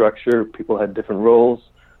organization, a structure, people had different roles,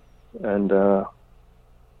 and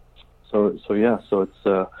so it's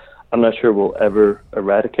I'm not sure we'll ever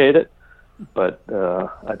eradicate it, but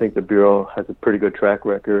I think the Bureau has a pretty good track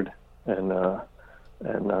record, and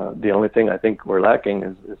the only thing I think we're lacking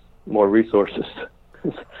is more resources.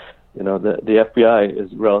 The FBI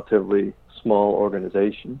is a relatively small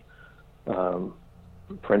organization.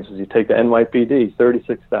 For instance, you take the NYPD,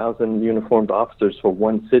 36,000 uniformed officers for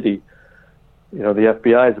one city. The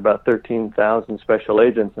FBI is about 13,000 special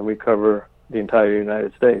agents, and we cover the entire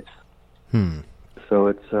United States. So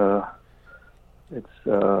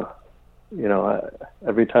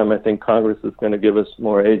every time I think Congress is going to give us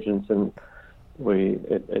more agents, and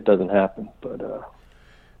it doesn't happen. But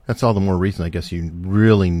that's all the more reason, I guess, you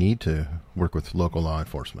really need to work with local law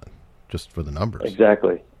enforcement, just for the numbers.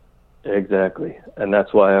 Exactly. And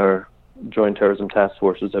that's why our joint terrorism task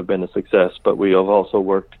forces have been a success. But we have also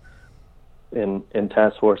worked in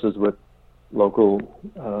task forces with local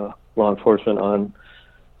law enforcement on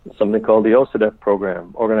something called the OCDETF program,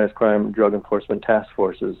 Organized Crime Drug Enforcement Task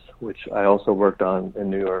Forces, which I also worked on in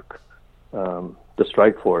New York. The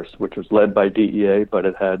Strike Force, which was led by DEA, but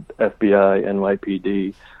it had FBI,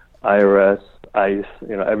 NYPD, IRS, ICE.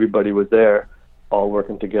 Everybody was there, all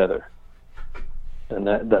working together, and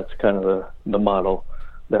that's kind of the model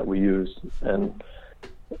that we use. And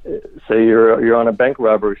say you're on a bank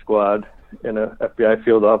robbery squad in a FBI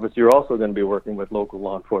field office, you're also going to be working with local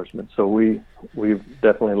law enforcement. So we've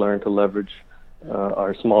definitely learned to leverage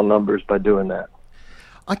our small numbers by doing that.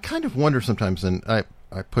 I kind of wonder sometimes, and I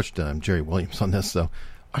pushed Jerry Williams on this, though.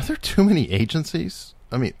 Are there too many agencies?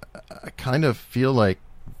 I mean, I kind of feel like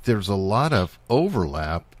there's a lot of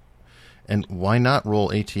overlap, and why not roll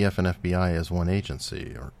ATF and FBI as one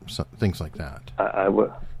agency or things like that? I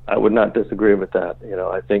would not disagree with that.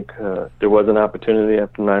 I think there was an opportunity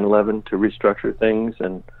after 9/11 to restructure things,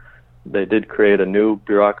 and they did create a new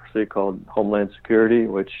bureaucracy called Homeland Security,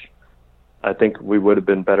 which I think we would have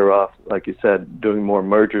been better off, like you said, doing more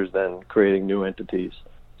mergers than creating new entities.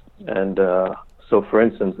 And so, for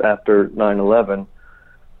instance, after 9/11,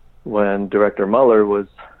 when Director Mueller was,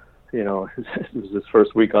 it was his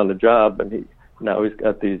first week on the job, and he's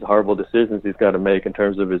got these horrible decisions he's got to make in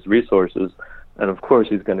terms of his resources, and of course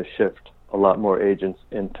he's going to shift a lot more agents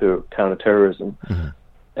into counterterrorism. Mm-hmm.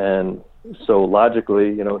 And so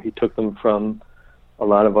logically, he took them from a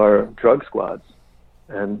lot of our drug squads,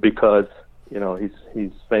 and because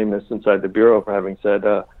he's famous inside the Bureau for having said,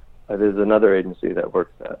 there's another agency that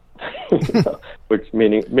works that, which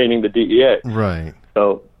meaning the DEA. Right.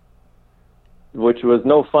 So, which was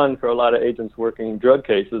no fun for a lot of agents working drug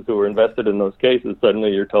cases who were invested in those cases.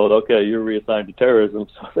 Suddenly you're told, okay, you're reassigned to terrorism.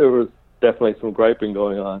 So there was definitely some griping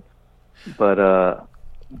going on, but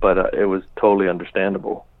it was totally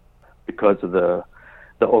understandable because of the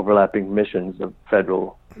overlapping missions of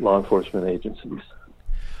federal law enforcement agencies.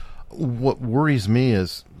 What worries me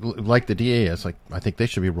is, like the DA is, I think they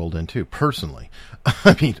should be rolled in too, personally.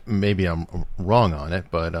 I mean, maybe I'm wrong on it,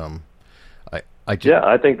 but I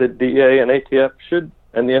think the DEA and ATF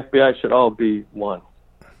and the FBI should all be one.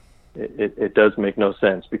 It does make no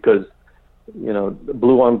sense because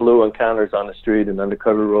blue on blue encounters on the street and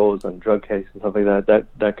undercover roles on drug cases and stuff like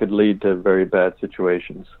that could lead to very bad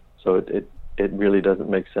situations. So it really doesn't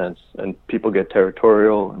make sense, and people get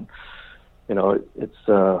territorial, and it's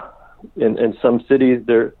in some cities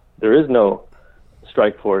there is no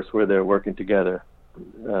strike force where they're working together,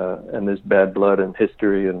 and there's bad blood and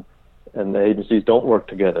history, and the agencies don't work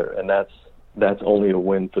together, and that's only a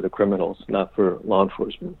win for the criminals, not for law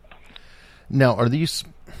enforcement. Now, do you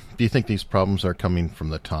think these problems are coming from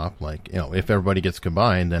the top? Like, if everybody gets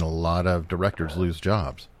combined, then a lot of directors lose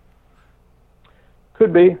jobs.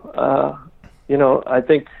 Could be. I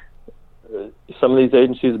think some of these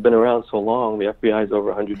agencies have been around so long. The FBI is over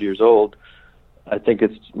 100 years old. I think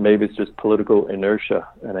it's just political inertia,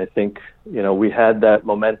 and I think we had that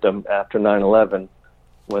momentum after 9/11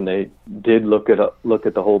 when they did look at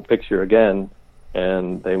the whole picture again.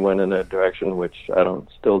 And they went in a direction which I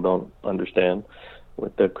still don't understand,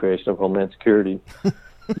 with the creation of Homeland Security.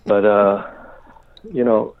 But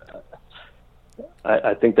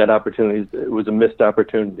I think that opportunity was a missed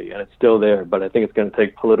opportunity, and it's still there. But I think it's going to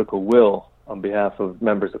take political will on behalf of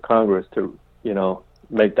members of Congress to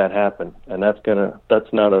make that happen, and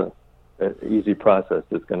that's not an easy process.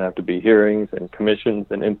 There's going to have to be hearings and commissions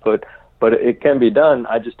and input, but it can be done.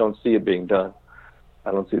 I just don't see it being done. I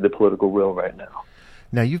don't see the political will right now.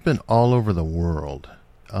 Now, you've been all over the world.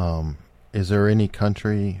 Is there any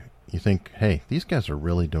country you think, hey, these guys are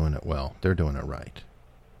really doing it well? They're doing it right.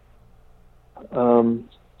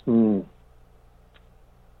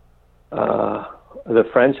 The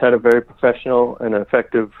French had a very professional and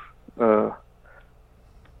effective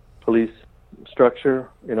police structure.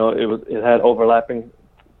 It had overlapping,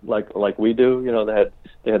 like we do.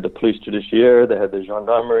 They had the police judiciaire, they had the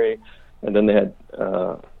gendarmerie, and then they had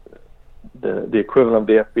the equivalent of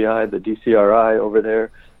the FBI, the DCRI over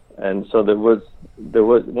there. And so there was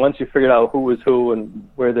once you figured out who was who and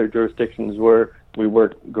where their jurisdictions were, we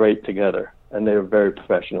worked great together, and they were very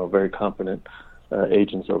professional, very competent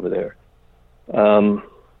agents over there.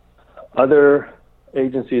 Other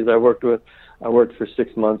agencies I worked with, I worked for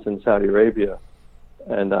 6 months in Saudi Arabia,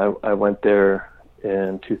 and I went there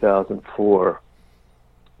in 2004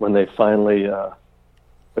 when they finally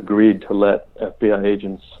agreed to let FBI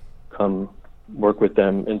agents come work with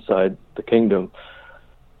them inside the kingdom.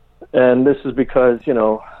 And this is because,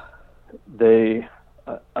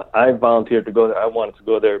 I volunteered to go there. I wanted to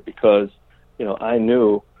go there because, I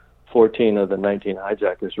knew 14 of the 19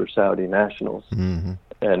 hijackers were Saudi nationals, mm-hmm.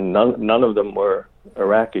 and none of them were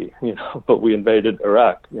Iraqi, but we invaded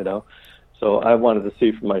Iraq, So I wanted to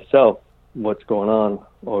see for myself what's going on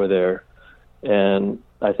over there. And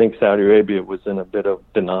I think Saudi Arabia was in a bit of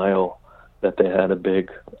denial that they had a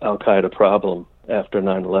big Al-Qaeda problem after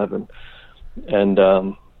 9/11.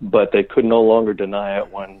 And, but they could no longer deny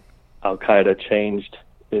it when Al-Qaeda changed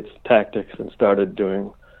its tactics and started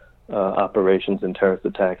doing operations and terrorist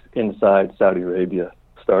attacks inside Saudi Arabia,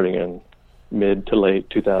 starting in mid to late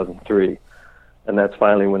 2003. And that's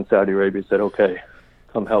finally when Saudi Arabia said, okay,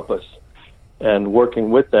 come help us. And working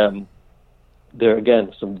with them, there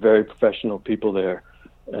again, some very professional people there.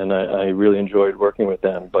 And I really enjoyed working with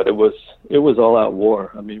them. But it was all out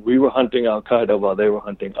war. I mean, we were hunting Al-Qaeda while they were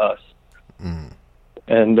hunting us. Mm.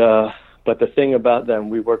 And but the thing about them,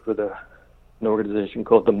 we worked with an organization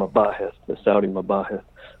called the Mabahith, the Saudi Mabahith,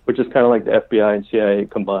 which is kind of like the FBI and CIA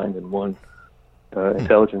combined in one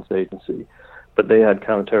intelligence agency. But they had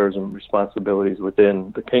counterterrorism responsibilities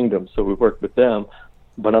within the kingdom, so we worked with them.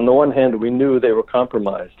 But on the one hand, we knew they were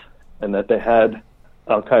compromised and that they had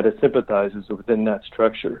Al-Qaeda sympathizers within that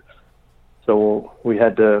structure. So we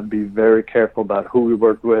had to be very careful about who we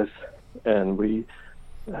worked with and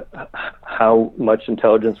how much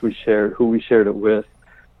intelligence we shared, who we shared it with.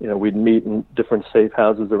 We'd meet in different safe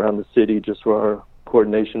houses around the city just for our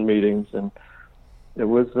coordination meetings, and it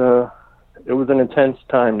was an intense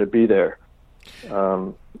time to be there.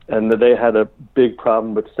 And they had a big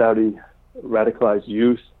problem with Saudi radicalized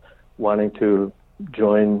youth wanting to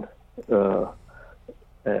join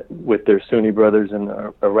with their Sunni brothers in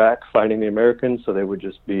Iraq fighting the Americans, so they would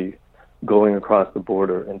just be going across the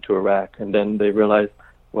border into Iraq. And then they realized,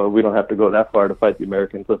 well, we don't have to go that far to fight the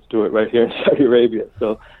Americans. Let's do it right here in Saudi Arabia.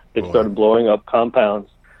 So they started blowing up compounds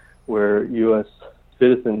where U.S.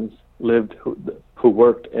 citizens lived who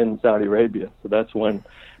worked in Saudi Arabia. So that's when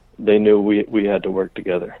they knew we had to work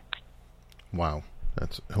together. Wow,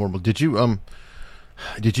 that's horrible. Did you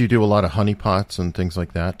do a lot of honeypots and things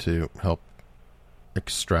like that to help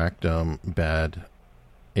extract bad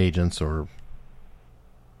agents or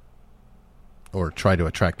try to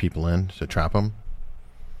attract people in to trap them?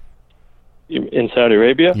 In Saudi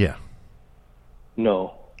Arabia? Yeah.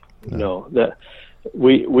 No. No. That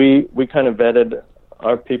we kind of vetted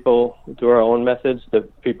our people through our own methods, the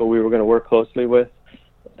people we were going to work closely with,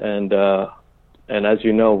 and as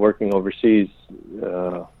you know, working overseas,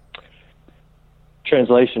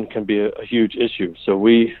 translation can be a huge issue. So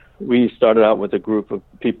we started out with a group of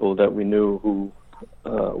people that we knew who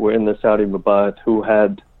were in the Saudi Mabath who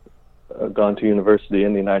had gone to university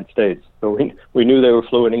in the United States. So we knew they were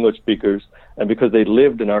fluent English speakers, and because they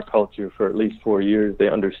lived in our culture for at least 4 years, they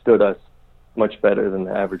understood us much better than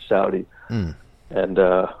the average Saudi. And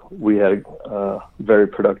we had a very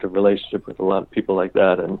productive relationship with a lot of people like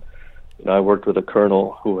that. And I worked with a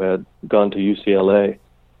colonel who had gone to UCLA,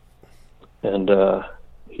 and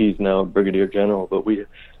he's now a brigadier general. But we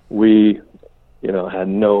had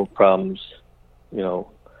no problems.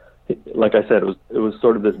 Like I said, it was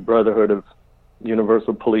sort of this brotherhood of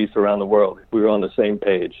universal police around the world. We were on the same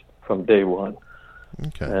page from day one.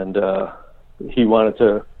 Okay. And he wanted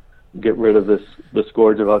to get rid of the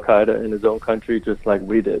scourge of Al-Qaeda in his own country just like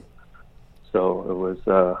we did. So it was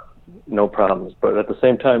no problems. But at the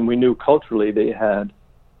same time, we knew culturally they had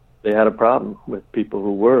a problem with people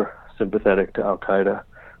who were sympathetic to Al-Qaeda,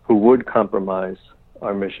 who would compromise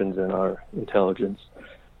our missions and our intelligence.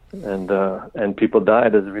 And people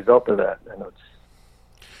died as a result of that. And it's,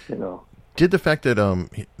 Did the fact that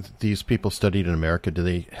these people studied in America, did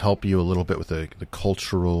they help you a little bit with the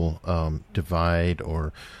cultural divide,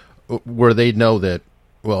 or where they know that,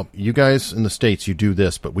 well, you guys in the States, you do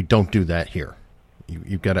this, but we don't do that here.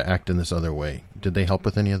 You've got to act in this other way. Did they help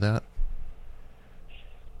with any of that?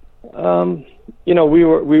 We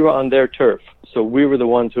were on their turf, so we were the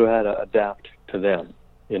ones who had to adapt to them,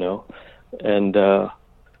 And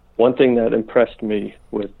one thing that impressed me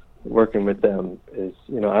with working with them is,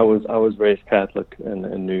 I was raised Catholic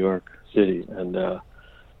in New York City, and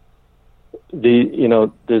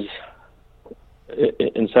there's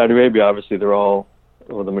in Saudi Arabia, obviously the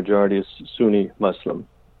majority is Sunni Muslim,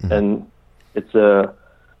 and it's no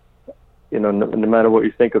matter what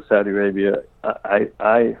you think of Saudi Arabia,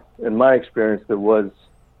 I in my experience there was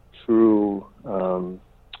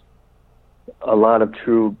a lot of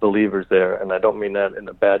true believers there, and I don't mean that in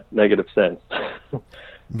a bad negative sense.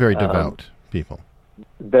 Very devout people.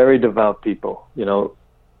 Very devout people. The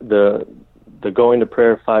going to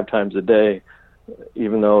prayer 5 times a day,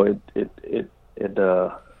 even though it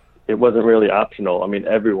wasn't really optional. I mean,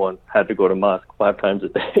 everyone had to go to mosque 5 times a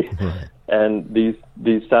day. Right. And these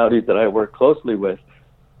Saudis that I work closely with,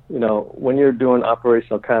 when you're doing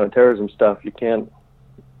operational counterterrorism stuff, you can't,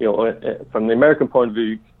 from the American point of view,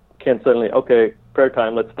 you can't suddenly, okay, prayer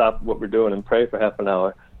time, let's stop what we're doing and pray for half an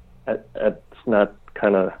hour. That's not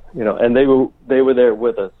kind of, and they were there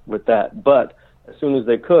with us with that. But as soon as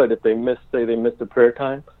they could, if they missed a prayer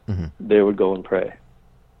time, they would go and pray.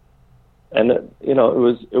 And it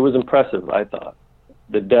was impressive, I thought,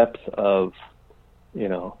 the depth of,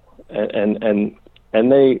 and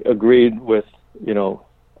they agreed with,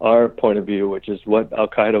 our point of view, which is what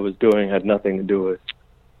Al-Qaeda was doing had nothing to do with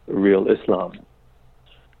real Islam.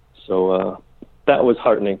 So that was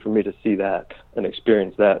heartening for me to see that and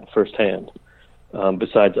experience that firsthand.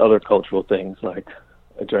 Besides other cultural things, like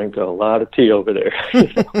I drank a lot of tea over there,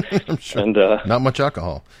 I'm sure. And not much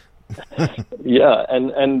alcohol. Yeah,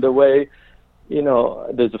 and the way,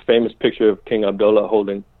 there's a famous picture of King Abdullah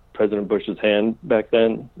holding President Bush's hand back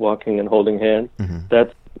then, walking and holding hands.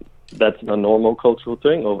 That's a normal cultural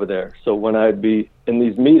thing over there. So when I'd be in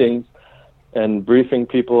these meetings and briefing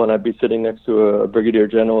people, and I'd be sitting next to a brigadier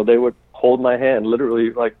general, they would hold my hand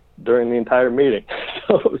literally like during the entire meeting.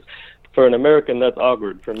 So for an American, that's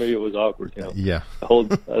awkward. For me, it was awkward. Yeah.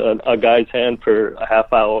 Hold a guy's hand for a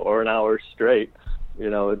half hour or an hour straight.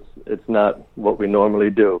 It's not what we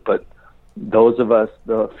normally do. But those of us,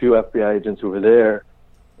 the few FBI agents who were there,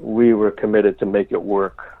 we were committed to make it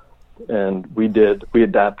work, and we did. We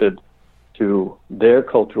adapted to their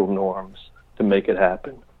cultural norms to make it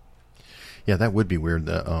happen. Yeah, that would be weird.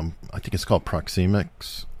 I think it's called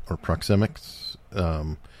proxemics.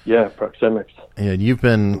 Yeah, proxemics. And you've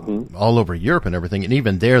been all over Europe and everything, and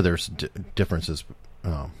even there's differences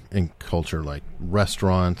in culture, like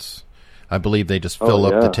restaurants. I believe they just fill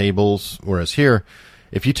up the tables, whereas here,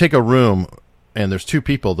 if you take a room and there's 2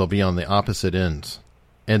 people, they'll be on the opposite ends,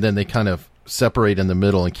 and then they kind of separate in the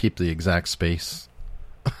middle and keep the exact space.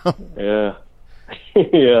 Yeah.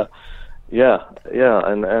 And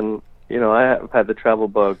I have had the travel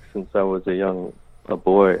bug since I was a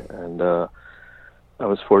boy, and I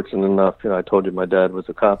was fortunate enough. I told you my dad was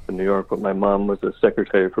a cop in New York, but my mom was a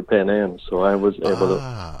secretary for Pan Am, so I was able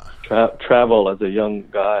to travel as a young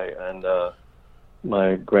guy, and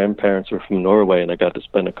my grandparents were from Norway, and I got to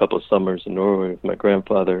spend a couple of summers in Norway with my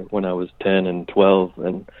grandfather when I was 10 and 12,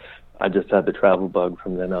 and I just had the travel bug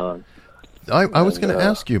from then on. I was going to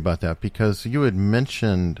ask you about that, because you had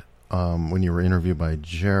mentioned when you were interviewed by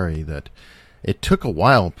Jerry that it took a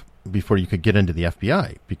while before you could get into the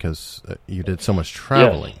FBI because you did so much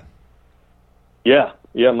traveling. Yeah,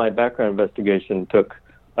 my background investigation took,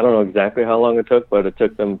 I don't know exactly how long it took, but it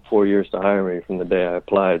took them 4 years to hire me from the day I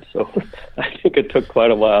applied. So I think it took quite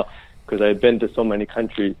a while because I had been to so many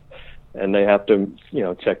countries, and they have to,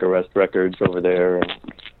 check arrest records over there and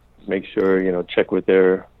make sure, check with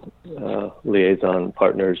their liaison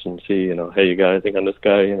partners and see, hey, you got anything on this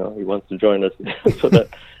guy? He wants to join us. So that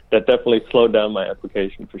definitely slowed down my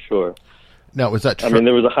application for sure. Now, was that true? I mean,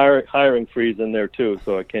 there was a hiring freeze in there too,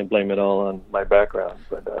 so I can't blame it all on my background.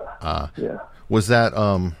 But yeah. Was that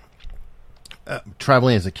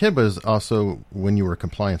traveling as a kid, but was also when you were a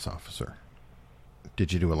compliance officer?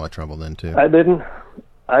 Did you do a lot of travel then too? I didn't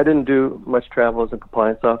do much travel as a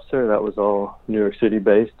compliance officer. That was all New York City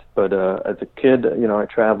based. But as a kid, I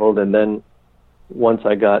traveled, and then once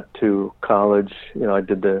I got to college, I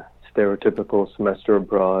did the stereotypical semester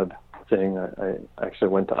abroad thing. I actually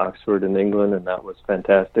went to Oxford in England, and that was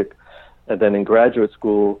fantastic. And then in graduate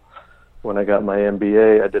school, when I got my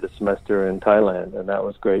MBA, I did a semester in Thailand, and that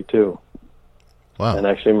was great too. Wow! And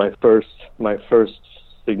actually, my first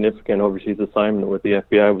significant overseas assignment with the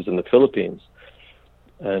FBI was in the Philippines,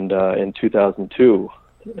 and in 2002,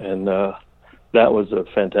 and that was a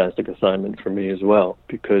fantastic assignment for me as well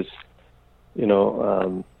because, in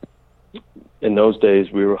those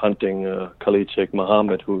days we were hunting Khalid Sheikh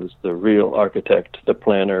Mohammed, who was the real architect, the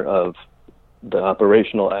planner of the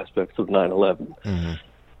operational aspects of 9/11. Mm-hmm.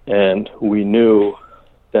 And we knew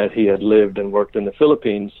that he had lived and worked in the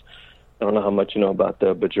Philippines. I don't know how much you know about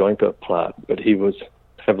the Bajoinka plot, but he was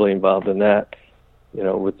heavily involved in that,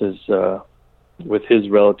 with his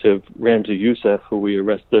relative Ramzi Youssef, who we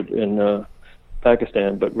arrested in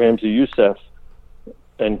Pakistan. But Ramzi Youssef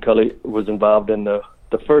and Khalid was involved in the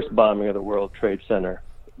first bombing of the World Trade Center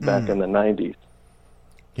back in the 90s.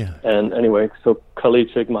 Yeah. And anyway, so Khalid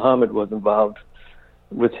Sheikh Mohammed was involved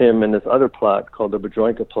with him in this other plot called the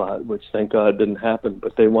Bajoinka plot, which thank God didn't happen,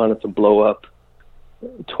 but they wanted to blow up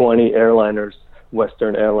 20 airliners,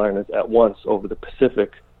 Western airliners, at once over the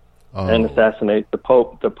Pacific and assassinate the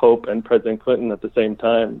Pope and President Clinton at the same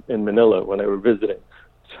time in Manila when they were visiting.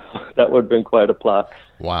 So that would have been quite a plot.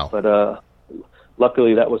 Wow. But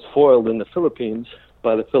luckily that was foiled in the Philippines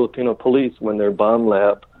by the Filipino police when their bomb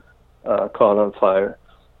lab caught on fire.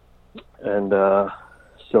 And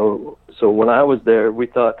so when I was there, we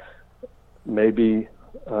thought maybe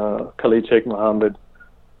Khalid Sheikh Mohammed,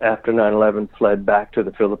 after 9/11, fled back to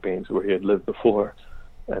the Philippines where he had lived before.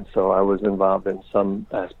 And so I was involved in some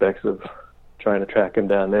aspects of trying to track him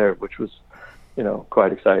down there, which was,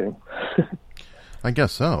 quite exciting. I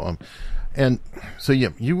guess so. And so,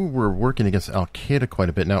 you were working against Al-Qaeda quite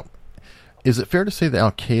a bit. Now, is it fair to say that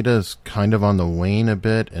Al-Qaeda is kind of on the wane a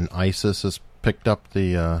bit and ISIS has picked up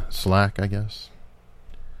the slack, I guess?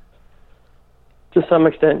 To some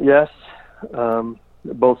extent, yes.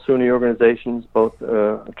 Both Sunni organizations, both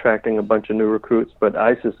attracting a bunch of new recruits, but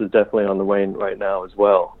ISIS is definitely on the wane right now as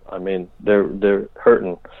well. I mean, they're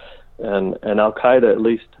hurting. And Al-Qaeda, at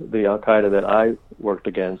least the Al-Qaeda that I worked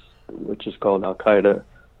against, which is called Al-Qaeda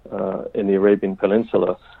in the Arabian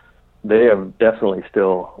Peninsula, they are definitely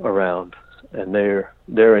still around. And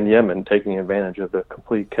they're in Yemen taking advantage of the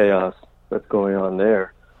complete chaos that's going on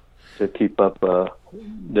there to keep up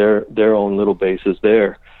their own little bases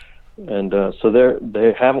there. And so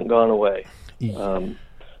they haven't gone away.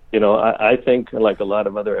 I think, like a lot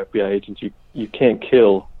of other FBI agents, you can't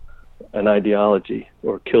kill an ideology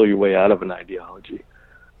or kill your way out of an ideology.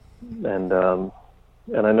 And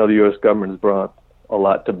I know the U.S. government has brought a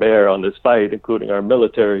lot to bear on this fight, including our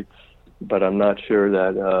military, but I'm not sure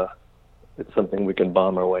that it's something we can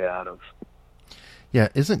bomb our way out of. Yeah,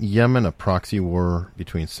 isn't Yemen a proxy war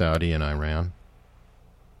between Saudi and Iran?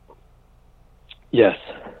 Yes,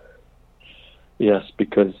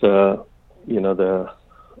 because the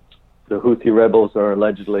Houthi rebels are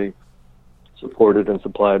allegedly supported and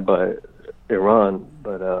supplied by Iran,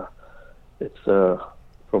 but it's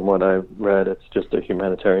from what I've read, it's just a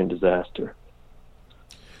humanitarian disaster.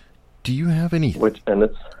 Do you have any?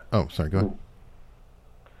 Oh, sorry. Go ahead.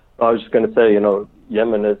 I was just going to say,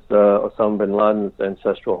 Yemen is Osama bin Laden's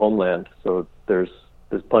ancestral homeland, so there's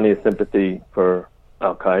plenty of sympathy for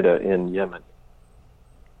Al-Qaeda in Yemen.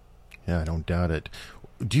 Yeah, I don't doubt it.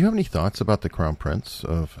 Do you have any thoughts about the Crown Prince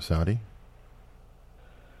of Saudi?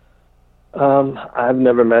 I've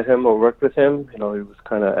never met him or worked with him. He was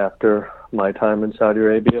kind of after my time in Saudi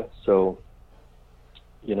Arabia. So,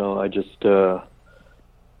 I just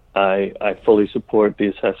I fully support the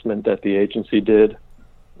assessment that the agency did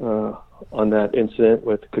on that incident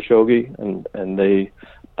with Khashoggi, and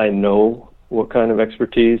I know what kind of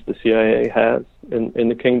expertise the CIA has in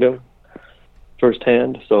the kingdom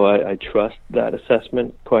firsthand, so I trust that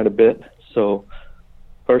assessment quite a bit. So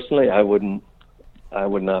personally, I would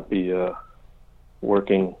not be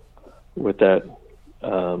working with that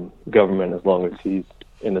government as long as he's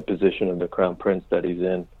in the position of the crown prince that he's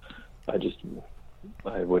in.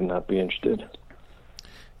 I would not be interested.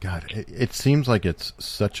 God, it seems like it's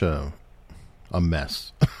such a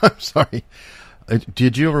mess. I'm sorry.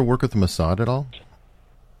 Did you ever work with the Mossad at all?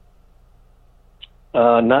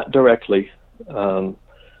 Not directly. I've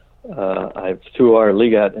through our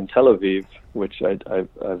Ligat in Tel Aviv, which I've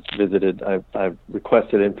visited. I've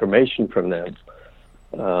requested information from them.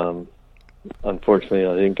 Unfortunately,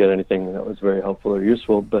 I didn't get anything that was very helpful or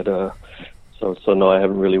useful. But so no, I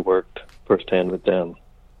haven't really worked firsthand with them.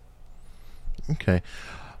 Okay.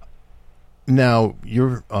 Now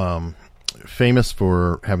you're famous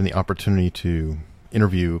for having the opportunity to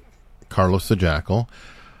interview Carlos the Jackal.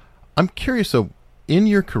 I'm curious, so in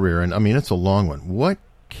your career, and I mean it's a long one, what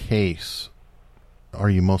case are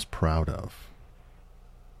you most proud of?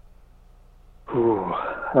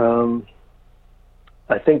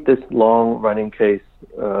 I think this long-running case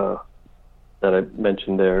that I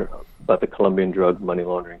mentioned there about the Colombian drug money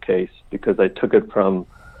laundering case, because I took it from,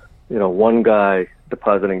 one guy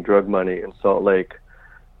depositing drug money in Salt Lake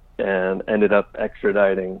and ended up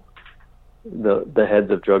extraditing the heads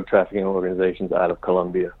of drug trafficking organizations out of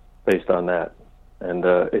Colombia based on that. And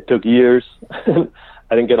it took years. I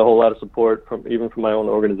didn't get a whole lot of support from my own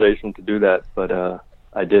organization to do that, but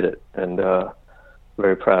I did it, and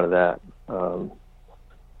very proud of that.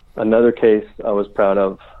 Another case I was proud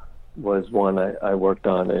of was one I worked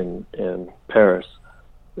on in Paris,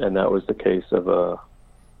 and that was the case of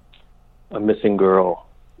a missing girl,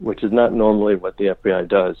 which is not normally what the FBI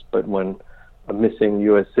does, but when a missing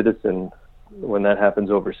U.S. citizen, when that happens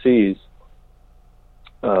overseas,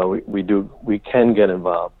 we can get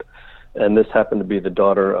involved. And this happened to be the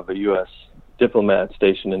daughter of a U.S. diplomat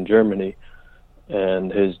stationed in Germany,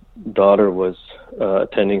 and his daughter was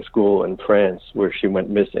attending school in France where she went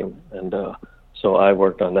missing, and so I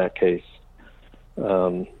worked on that case.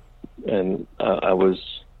 And I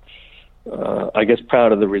was, I guess,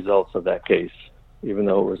 proud of the results of that case, even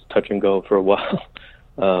though it was touch and go for a while.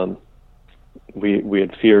 We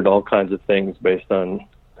had feared all kinds of things based on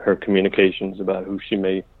her communications about who she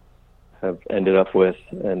may have ended up with,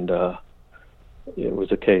 and it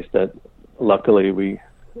was a case that luckily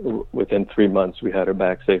within 3 months we had her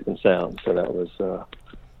back safe and sound. So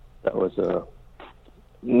that was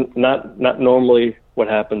not normally what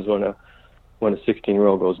happens when a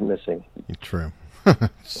 16-year-old goes missing. True.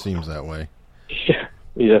 Seems that way.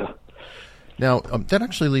 Yeah. Now, that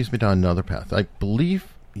actually leads me down another path. I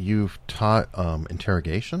believe you've taught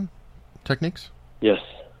interrogation techniques? Yes,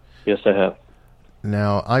 I have.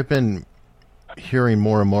 Now, I've been hearing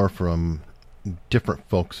more and more from different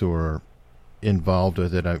folks who are involved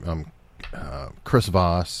with it. Chris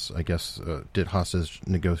Voss, I guess, did hostage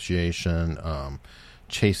negotiation.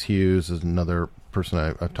 Chase Hughes is another person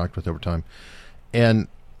I've talked with over time. And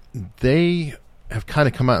they have kind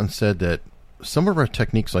of come out and said that some of our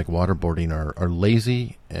techniques like waterboarding are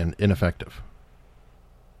lazy and ineffective.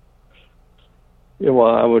 Yeah,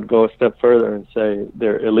 well, I would go a step further and say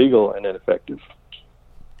they're illegal and ineffective.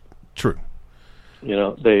 True.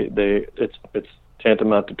 It's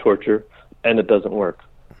tantamount to torture, and it doesn't work.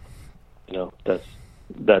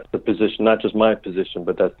 That's the position, not just my position,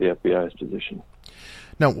 but that's the FBI's position.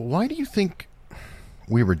 Now, why do you think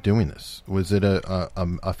we were doing this? Was it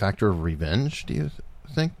a factor of revenge, do you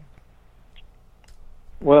think?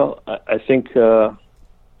 Well, I think you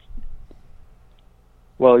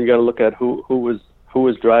got to look at who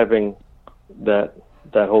was driving that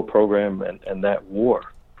whole program and that war.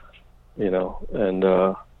 And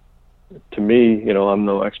to me, I'm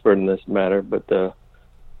no expert in this matter, but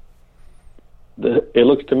it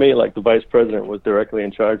looks to me like the vice president was directly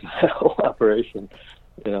in charge of that whole operation,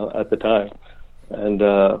 at the time. And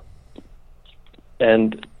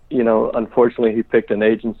unfortunately, he picked an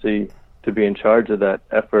agency to be in charge of that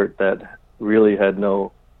effort that really had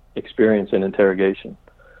no experience in interrogation.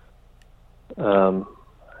 And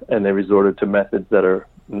they resorted to methods that are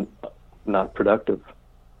not productive.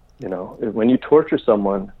 When you torture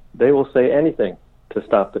someone, they will say anything to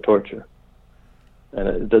stop the torture. And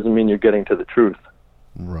it doesn't mean you're getting to the truth.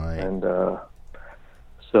 Right. And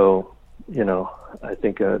so, I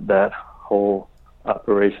think that whole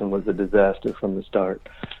operation was a disaster from the start.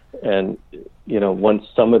 And, once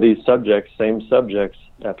some of these same subjects,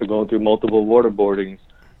 after going through multiple waterboardings,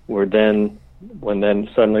 when then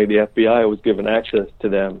suddenly the FBI was given access to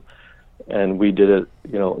them, and we did it,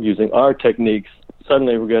 using our techniques,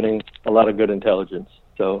 suddenly we're getting a lot of good intelligence.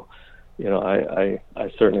 So, I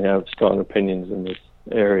certainly have strong opinions in this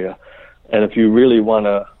area. And if you really want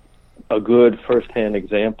a good firsthand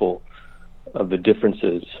example of the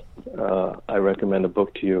differences, I recommend a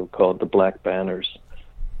book to you called The Black Banners,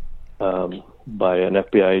 by an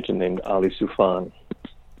FBI agent named Ali Soufan,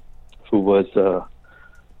 who was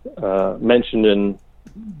mentioned in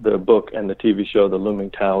the book and the TV show The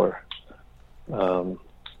Looming Tower. But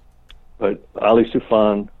Ali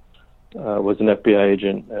Soufan was an FBI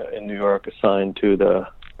agent in New York assigned to the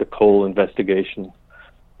Cole investigation,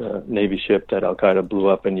 Navy ship that Al-Qaeda blew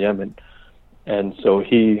up in Yemen. And so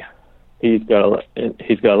he's got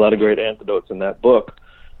a lot of great anecdotes in that book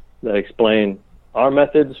that explain our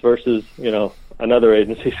methods versus, another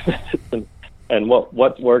agency's methods, and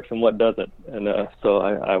what works and what doesn't. And so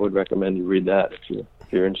I would recommend you read that if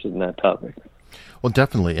you're interested in that topic. Well,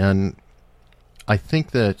 definitely. And I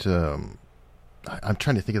think that I'm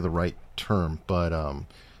trying to think of the right term, but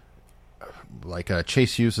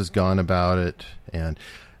Chase Hughes has gone about it, and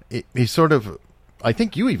he's sort of, I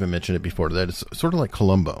think you even mentioned it before, that it's sort of like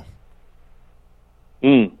Columbo.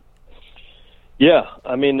 Yeah,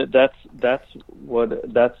 I mean that's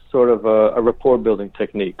sort of a rapport building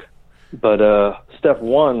technique. But step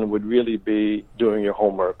one would really be doing your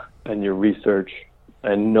homework and your research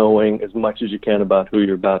and knowing as much as you can about who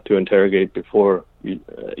you're about to interrogate before you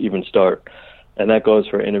even start. And that goes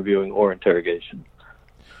for interviewing or interrogation.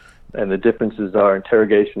 And the differences are,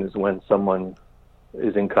 interrogation is when someone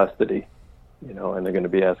is in custody, and they're going to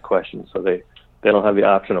be asked questions, so they don't have the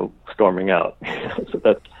option of storming out. So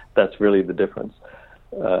that's really the difference.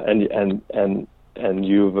 And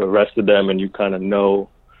you've arrested them, and you kind of know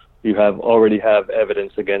you already have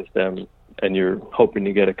evidence against them, and you're hoping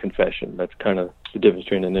to get a confession. That's kind of the difference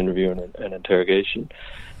between an interview and an interrogation.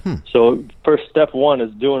 So first step one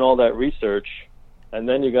is doing all that research, and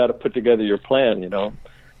then you got to put together your plan.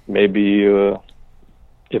 Maybe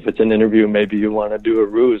if it's an interview, maybe you want to do a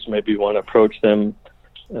ruse. Maybe you want to approach them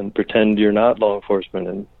and pretend you're not law enforcement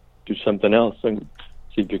and do something else and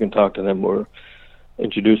see if you can talk to them, or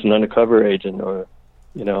introduce an undercover agent, or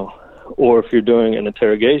if you're doing an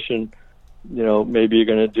interrogation, maybe you're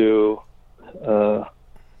going to do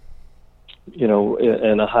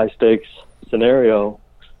in a high stakes scenario,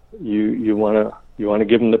 you want to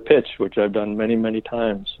give them the pitch, which I've done many, many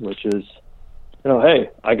times, which is, hey,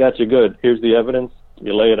 I got you good. Here's the evidence.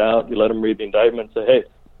 You lay it out. You let them read the indictment. Say, hey,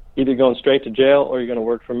 either going straight to jail or you're going to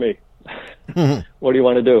work for me. What do you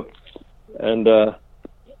want to do? And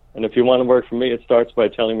if you want to work for me, it starts by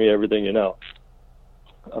telling me everything you know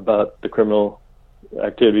about the criminal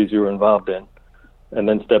activities you were involved in. And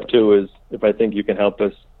then step two is, if I think you can help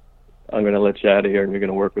us, I'm going to let you out of here and you're going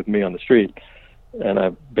to work with me on the street. And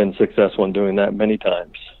I've been successful in doing that many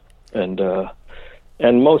times. And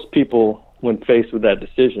most people, when faced with that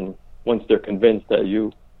decision, once they're convinced that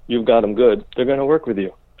you've got them good, they're going to work with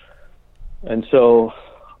you. And so,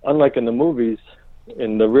 unlike in the movies,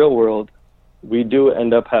 in the real world, we do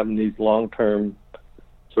end up having these long-term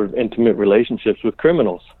sort of intimate relationships with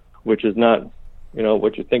criminals, which is not,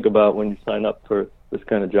 what you think about when you sign up for this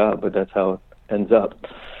kind of job, but that's how it ends up.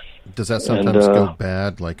 Does that sometimes go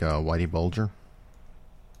bad, like Whitey Bulger?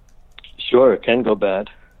 Sure, it can go bad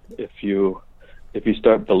if you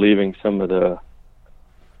start believing some of the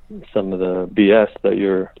BS that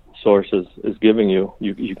your source is giving you.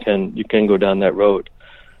 You can go down that road,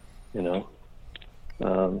 and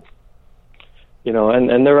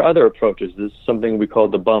there are other approaches. There's something we call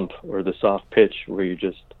the bump, or the soft pitch, where you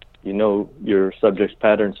just, your subject's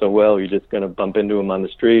pattern so well, you're just going to bump into them on the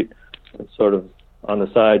street and sort of on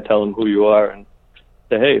the side tell them who you are and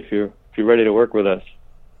say, hey, if you're ready to work with us,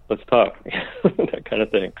 let's talk, that kind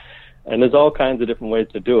of thing. And there's all kinds of different ways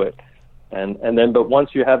to do it. And then, but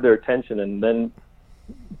once you have their attention, and then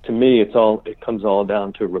to me, it comes all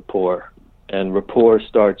down to rapport. And rapport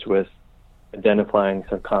starts with identifying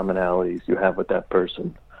some commonalities you have with that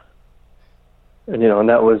person. And, and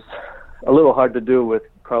that was a little hard to do with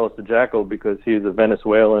Carlos the Jackal, because he's a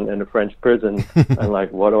Venezuelan in a French prison. And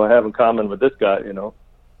like, what do I have in common with this guy,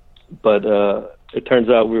 But it turns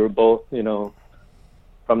out we were both,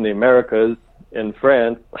 from the Americas in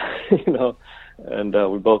France, and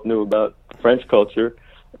we both knew about French culture.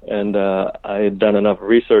 And I had done enough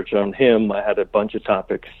research on him. I had a bunch of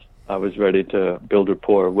topics I was ready to build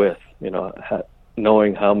rapport with.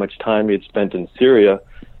 Knowing how much time he had spent in Syria,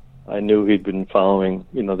 I knew he'd been following,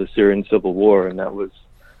 the Syrian civil war, and that was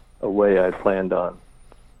a way I planned on,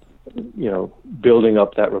 building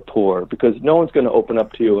up that rapport, because no one's going to open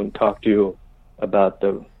up to you and talk to you about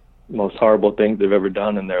the most horrible things they've ever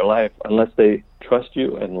done in their life unless they trust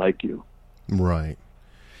you and like you. Right.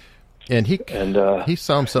 And he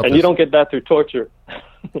saw himself and you don't get that through torture.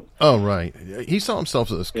 Oh, right. He saw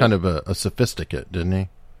himself as kind of a sophisticate, didn't he?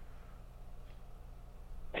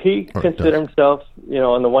 He considered himself,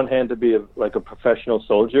 on the one hand, to be like a professional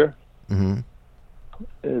soldier. Mm-hmm.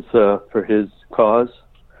 It's for his cause,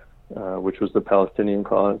 which was the Palestinian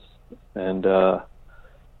cause, and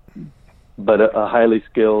but a highly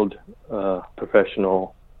skilled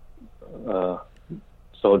professional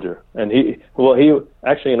soldier. And he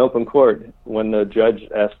actually, in open court, when the judge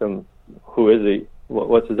asked him, "Who is he?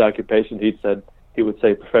 What's his occupation?" he would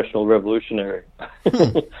say professional revolutionary.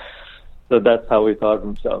 So that's how he thought of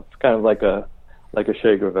himself, kind of like a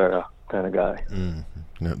Che Guevara kind of guy.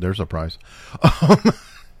 No, there's a prize.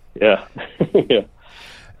 Yeah. Yeah.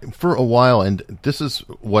 For a while, and this is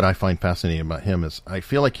what I find fascinating about him, is I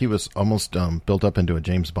feel like he was almost built up into a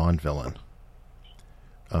James Bond villain,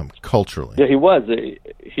 culturally. Yeah, he was.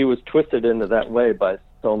 He was twisted into that way by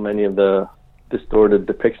so many of the distorted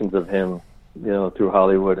depictions of him, through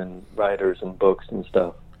Hollywood and writers and books and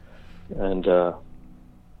stuff. And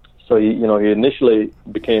so he initially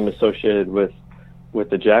became associated with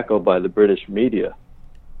the Jackal by the British media.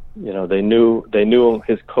 They knew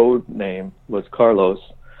his code name was Carlos,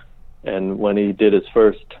 and when he did his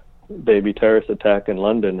first baby terrorist attack in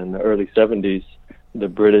London in the early 70s, the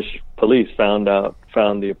British police found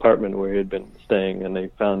the apartment where he had been staying, and they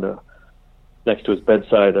found next to his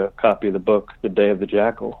bedside a copy of the book The Day of the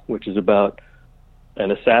Jackal, which is about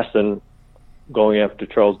an assassin going after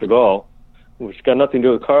Charles de Gaulle, which got nothing to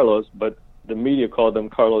do with Carlos, but the media called him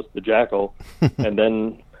Carlos the Jackal. And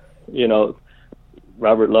then,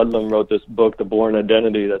 Robert Ludlum wrote this book, The Bourne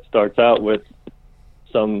Identity, that starts out with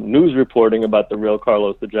some news reporting about the real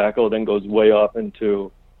Carlos the Jackal, then goes way off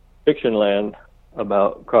into fiction land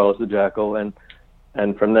about Carlos the Jackal, and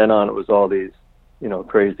from then on it was all these,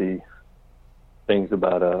 crazy things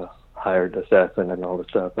about a hired assassin and all this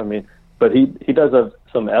stuff. I mean, but he does have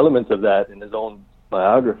some elements of that in his own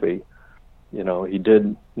biography. He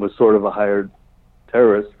was sort of a hired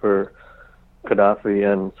terrorist for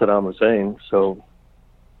Gaddafi and Saddam Hussein. So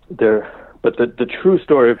but the true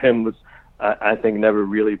story of him was, I think, never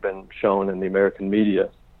really been shown in the American media.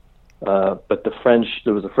 But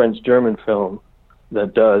there was a French-German film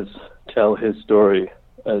that does tell his story,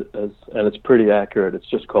 and it's pretty accurate. It's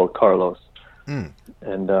just called Carlos. And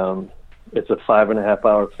it's a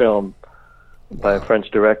 5.5-hour film by a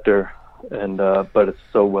French director, but it's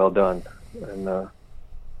so well done.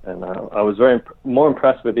 And I was more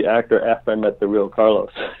impressed with the actor after I met the real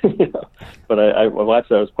Carlos. But I watched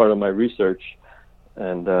that as part of my research,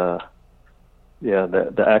 and the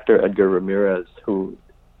actor Edgar Ramirez, who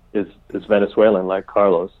is Venezuelan like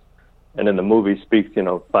Carlos, and in the movie speaks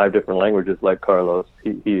 5 different languages like Carlos.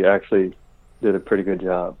 He actually did a pretty good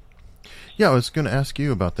job. Yeah, I was going to ask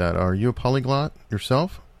you about that. Are you a polyglot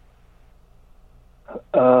yourself?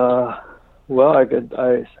 Well,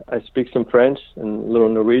 I speak some French and a little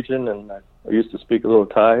Norwegian, and I used to speak a little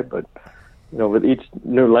Thai. But with each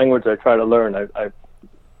new language I try to learn,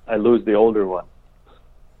 I lose the older one.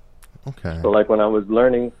 Okay. So, like when I was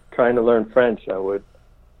trying to learn French, I would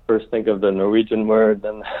first think of the Norwegian word,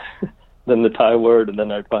 then the Thai word, and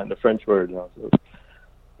then I'd find the French word. So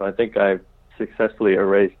I think I've successfully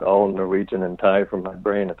erased all Norwegian and Thai from my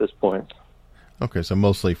brain at this point. Okay, so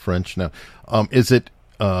mostly French now. Is it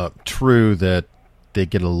true that they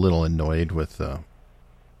get a little annoyed with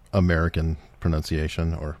American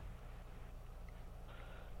pronunciation, or?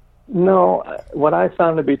 No, what I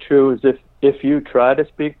found to be true is if you try to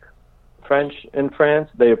speak French in France,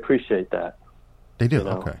 they appreciate that. They do.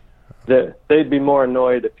 Okay. They'd be more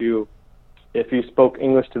annoyed if you spoke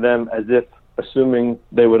English to them as if assuming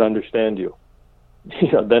they would understand you.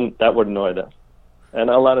 Then that would annoy them. And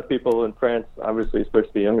a lot of people in France, obviously,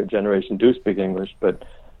 especially the younger generation, do speak English. But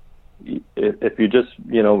if you just,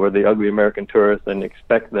 were the ugly American tourist and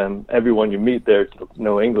expect everyone you meet there to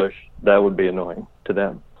know English, that would be annoying to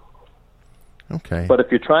them. Okay. But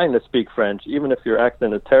if you're trying to speak French, even if your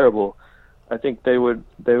accent is terrible, I think they would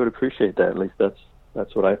appreciate that. At least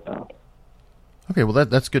that's what I found. Okay, well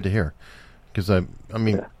that's good to hear, because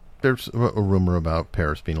there's a rumor about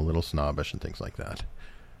Paris being a little snobbish and things like that.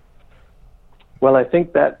 Well, I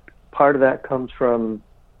think that part of that comes from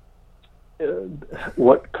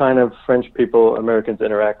what kind of French people Americans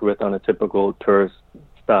interact with on a typical tourist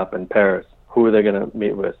stop in Paris. Who are they going to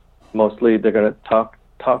meet with? Mostly they're going to talk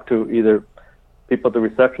talk to either people at the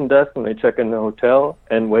reception desk when they check in the hotel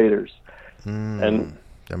and waiters. And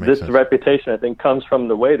this sense. reputation, I think, comes from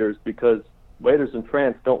the waiters, because waiters in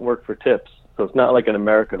France don't work for tips. So it's not like in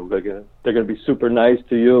America where they're going to be super nice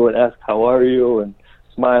to you and ask, how are you, and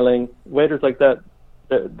smiling. Waiters like that,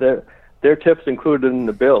 their tips included in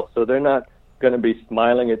the bill. So they're not going to be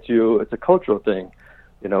smiling at you. It's a cultural thing,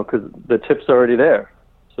 because the tip's already there.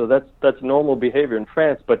 So that's normal behavior in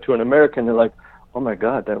France. But to an American, they're like, oh, my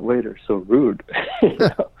God, that waiter's so rude.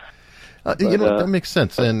 That makes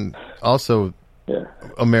sense. And also,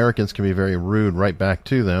 Americans can be very rude right back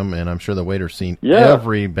to them, and I'm sure the waiter's seen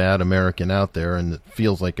every bad American out there, and it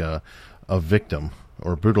feels like a victim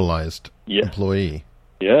or brutalized employee.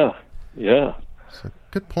 Yeah. So,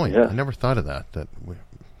 good point. Yeah. I never thought of that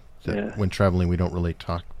when traveling we don't really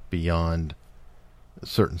talk beyond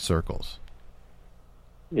certain circles.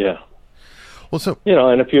 Yeah. Well, so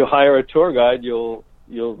and if you hire a tour guide, you'll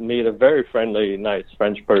meet a very friendly, nice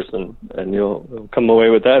French person, and you'll come away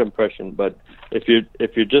with that impression. But if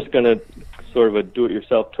you're just going to sort of a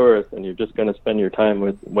do-it-yourself tourist, and you're just going to spend your time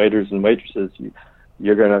with waiters and waitresses,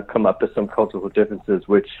 you're going to come up with some cultural differences,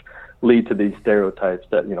 which lead to these stereotypes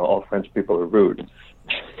that all French people are rude.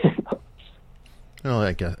 Well,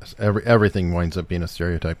 I guess everything winds up being a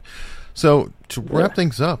stereotype. So to wrap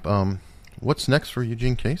things up, what's next for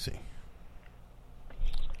Eugene Casey?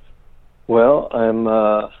 Well,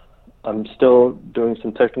 I'm still doing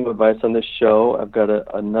some technical advice on this show. I've got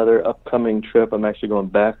another upcoming trip. I'm actually going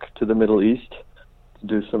back to the Middle East to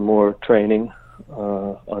do some more training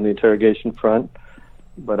on the interrogation front.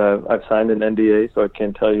 But I've signed an NDA, so I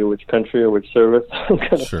can't tell you which country or which service I'm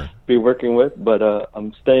going to be working with. But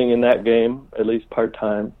I'm staying in that game, at least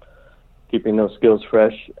part-time, keeping those skills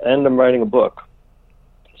fresh. And I'm writing a book.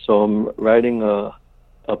 So I'm writing a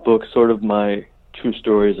book, sort of my true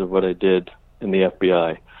stories of what I did in the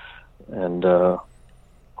FBI. And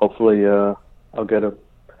hopefully I'll get a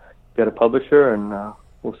publisher, and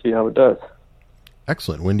we'll see how it does.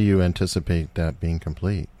 Excellent. When do you anticipate that being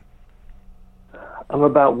complete? I'm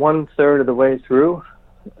about 1/3 of the way through,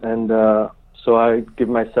 and so I give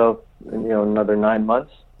myself another 9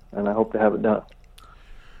 months, and I hope to have it done.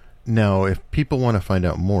 Now, if people want to find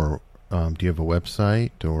out more, do you have a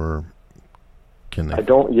website, or can they? I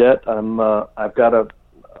don't yet. I've got a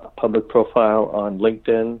public profile on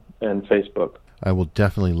LinkedIn and Facebook. I will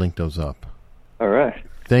definitely link those up. All right.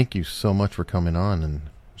 Thank you so much for coming on and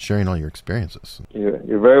sharing all your experiences.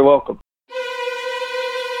 You're very welcome.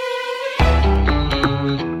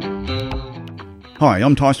 Hi,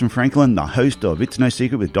 I'm Tyson Franklin, the host of It's No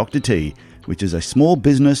Secret with Dr. T, which is a small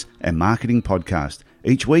business and marketing podcast.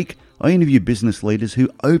 Each week, I interview business leaders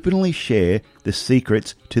who openly share the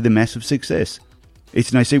secrets to the massive success.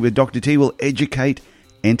 It's No Secret with Dr. T will educate,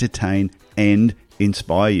 entertain, and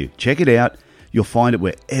inspire you. Check it out. You'll find it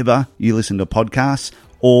wherever you listen to podcasts,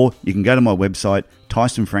 or you can go to my website,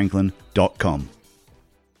 tysonfranklin.com.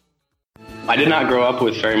 I did not grow up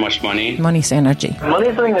with very much money. Money's energy. Money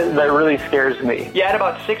is something that really scares me. You had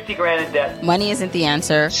about 60 grand in debt. Money isn't the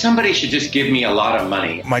answer. Somebody should just give me a lot of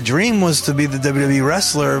money. My dream was to be the WWE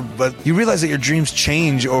wrestler, but you realize that your dreams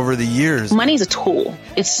change over the years. Money is a tool.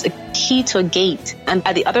 It's a key to a gate. And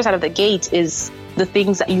at the other side of the gate is the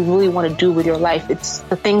things that you really want to do with your life. It's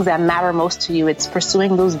the things that matter most to you. It's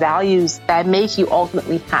pursuing those values that make you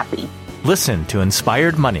ultimately happy. Listen to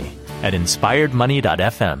Inspired Money at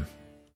inspiredmoney.fm.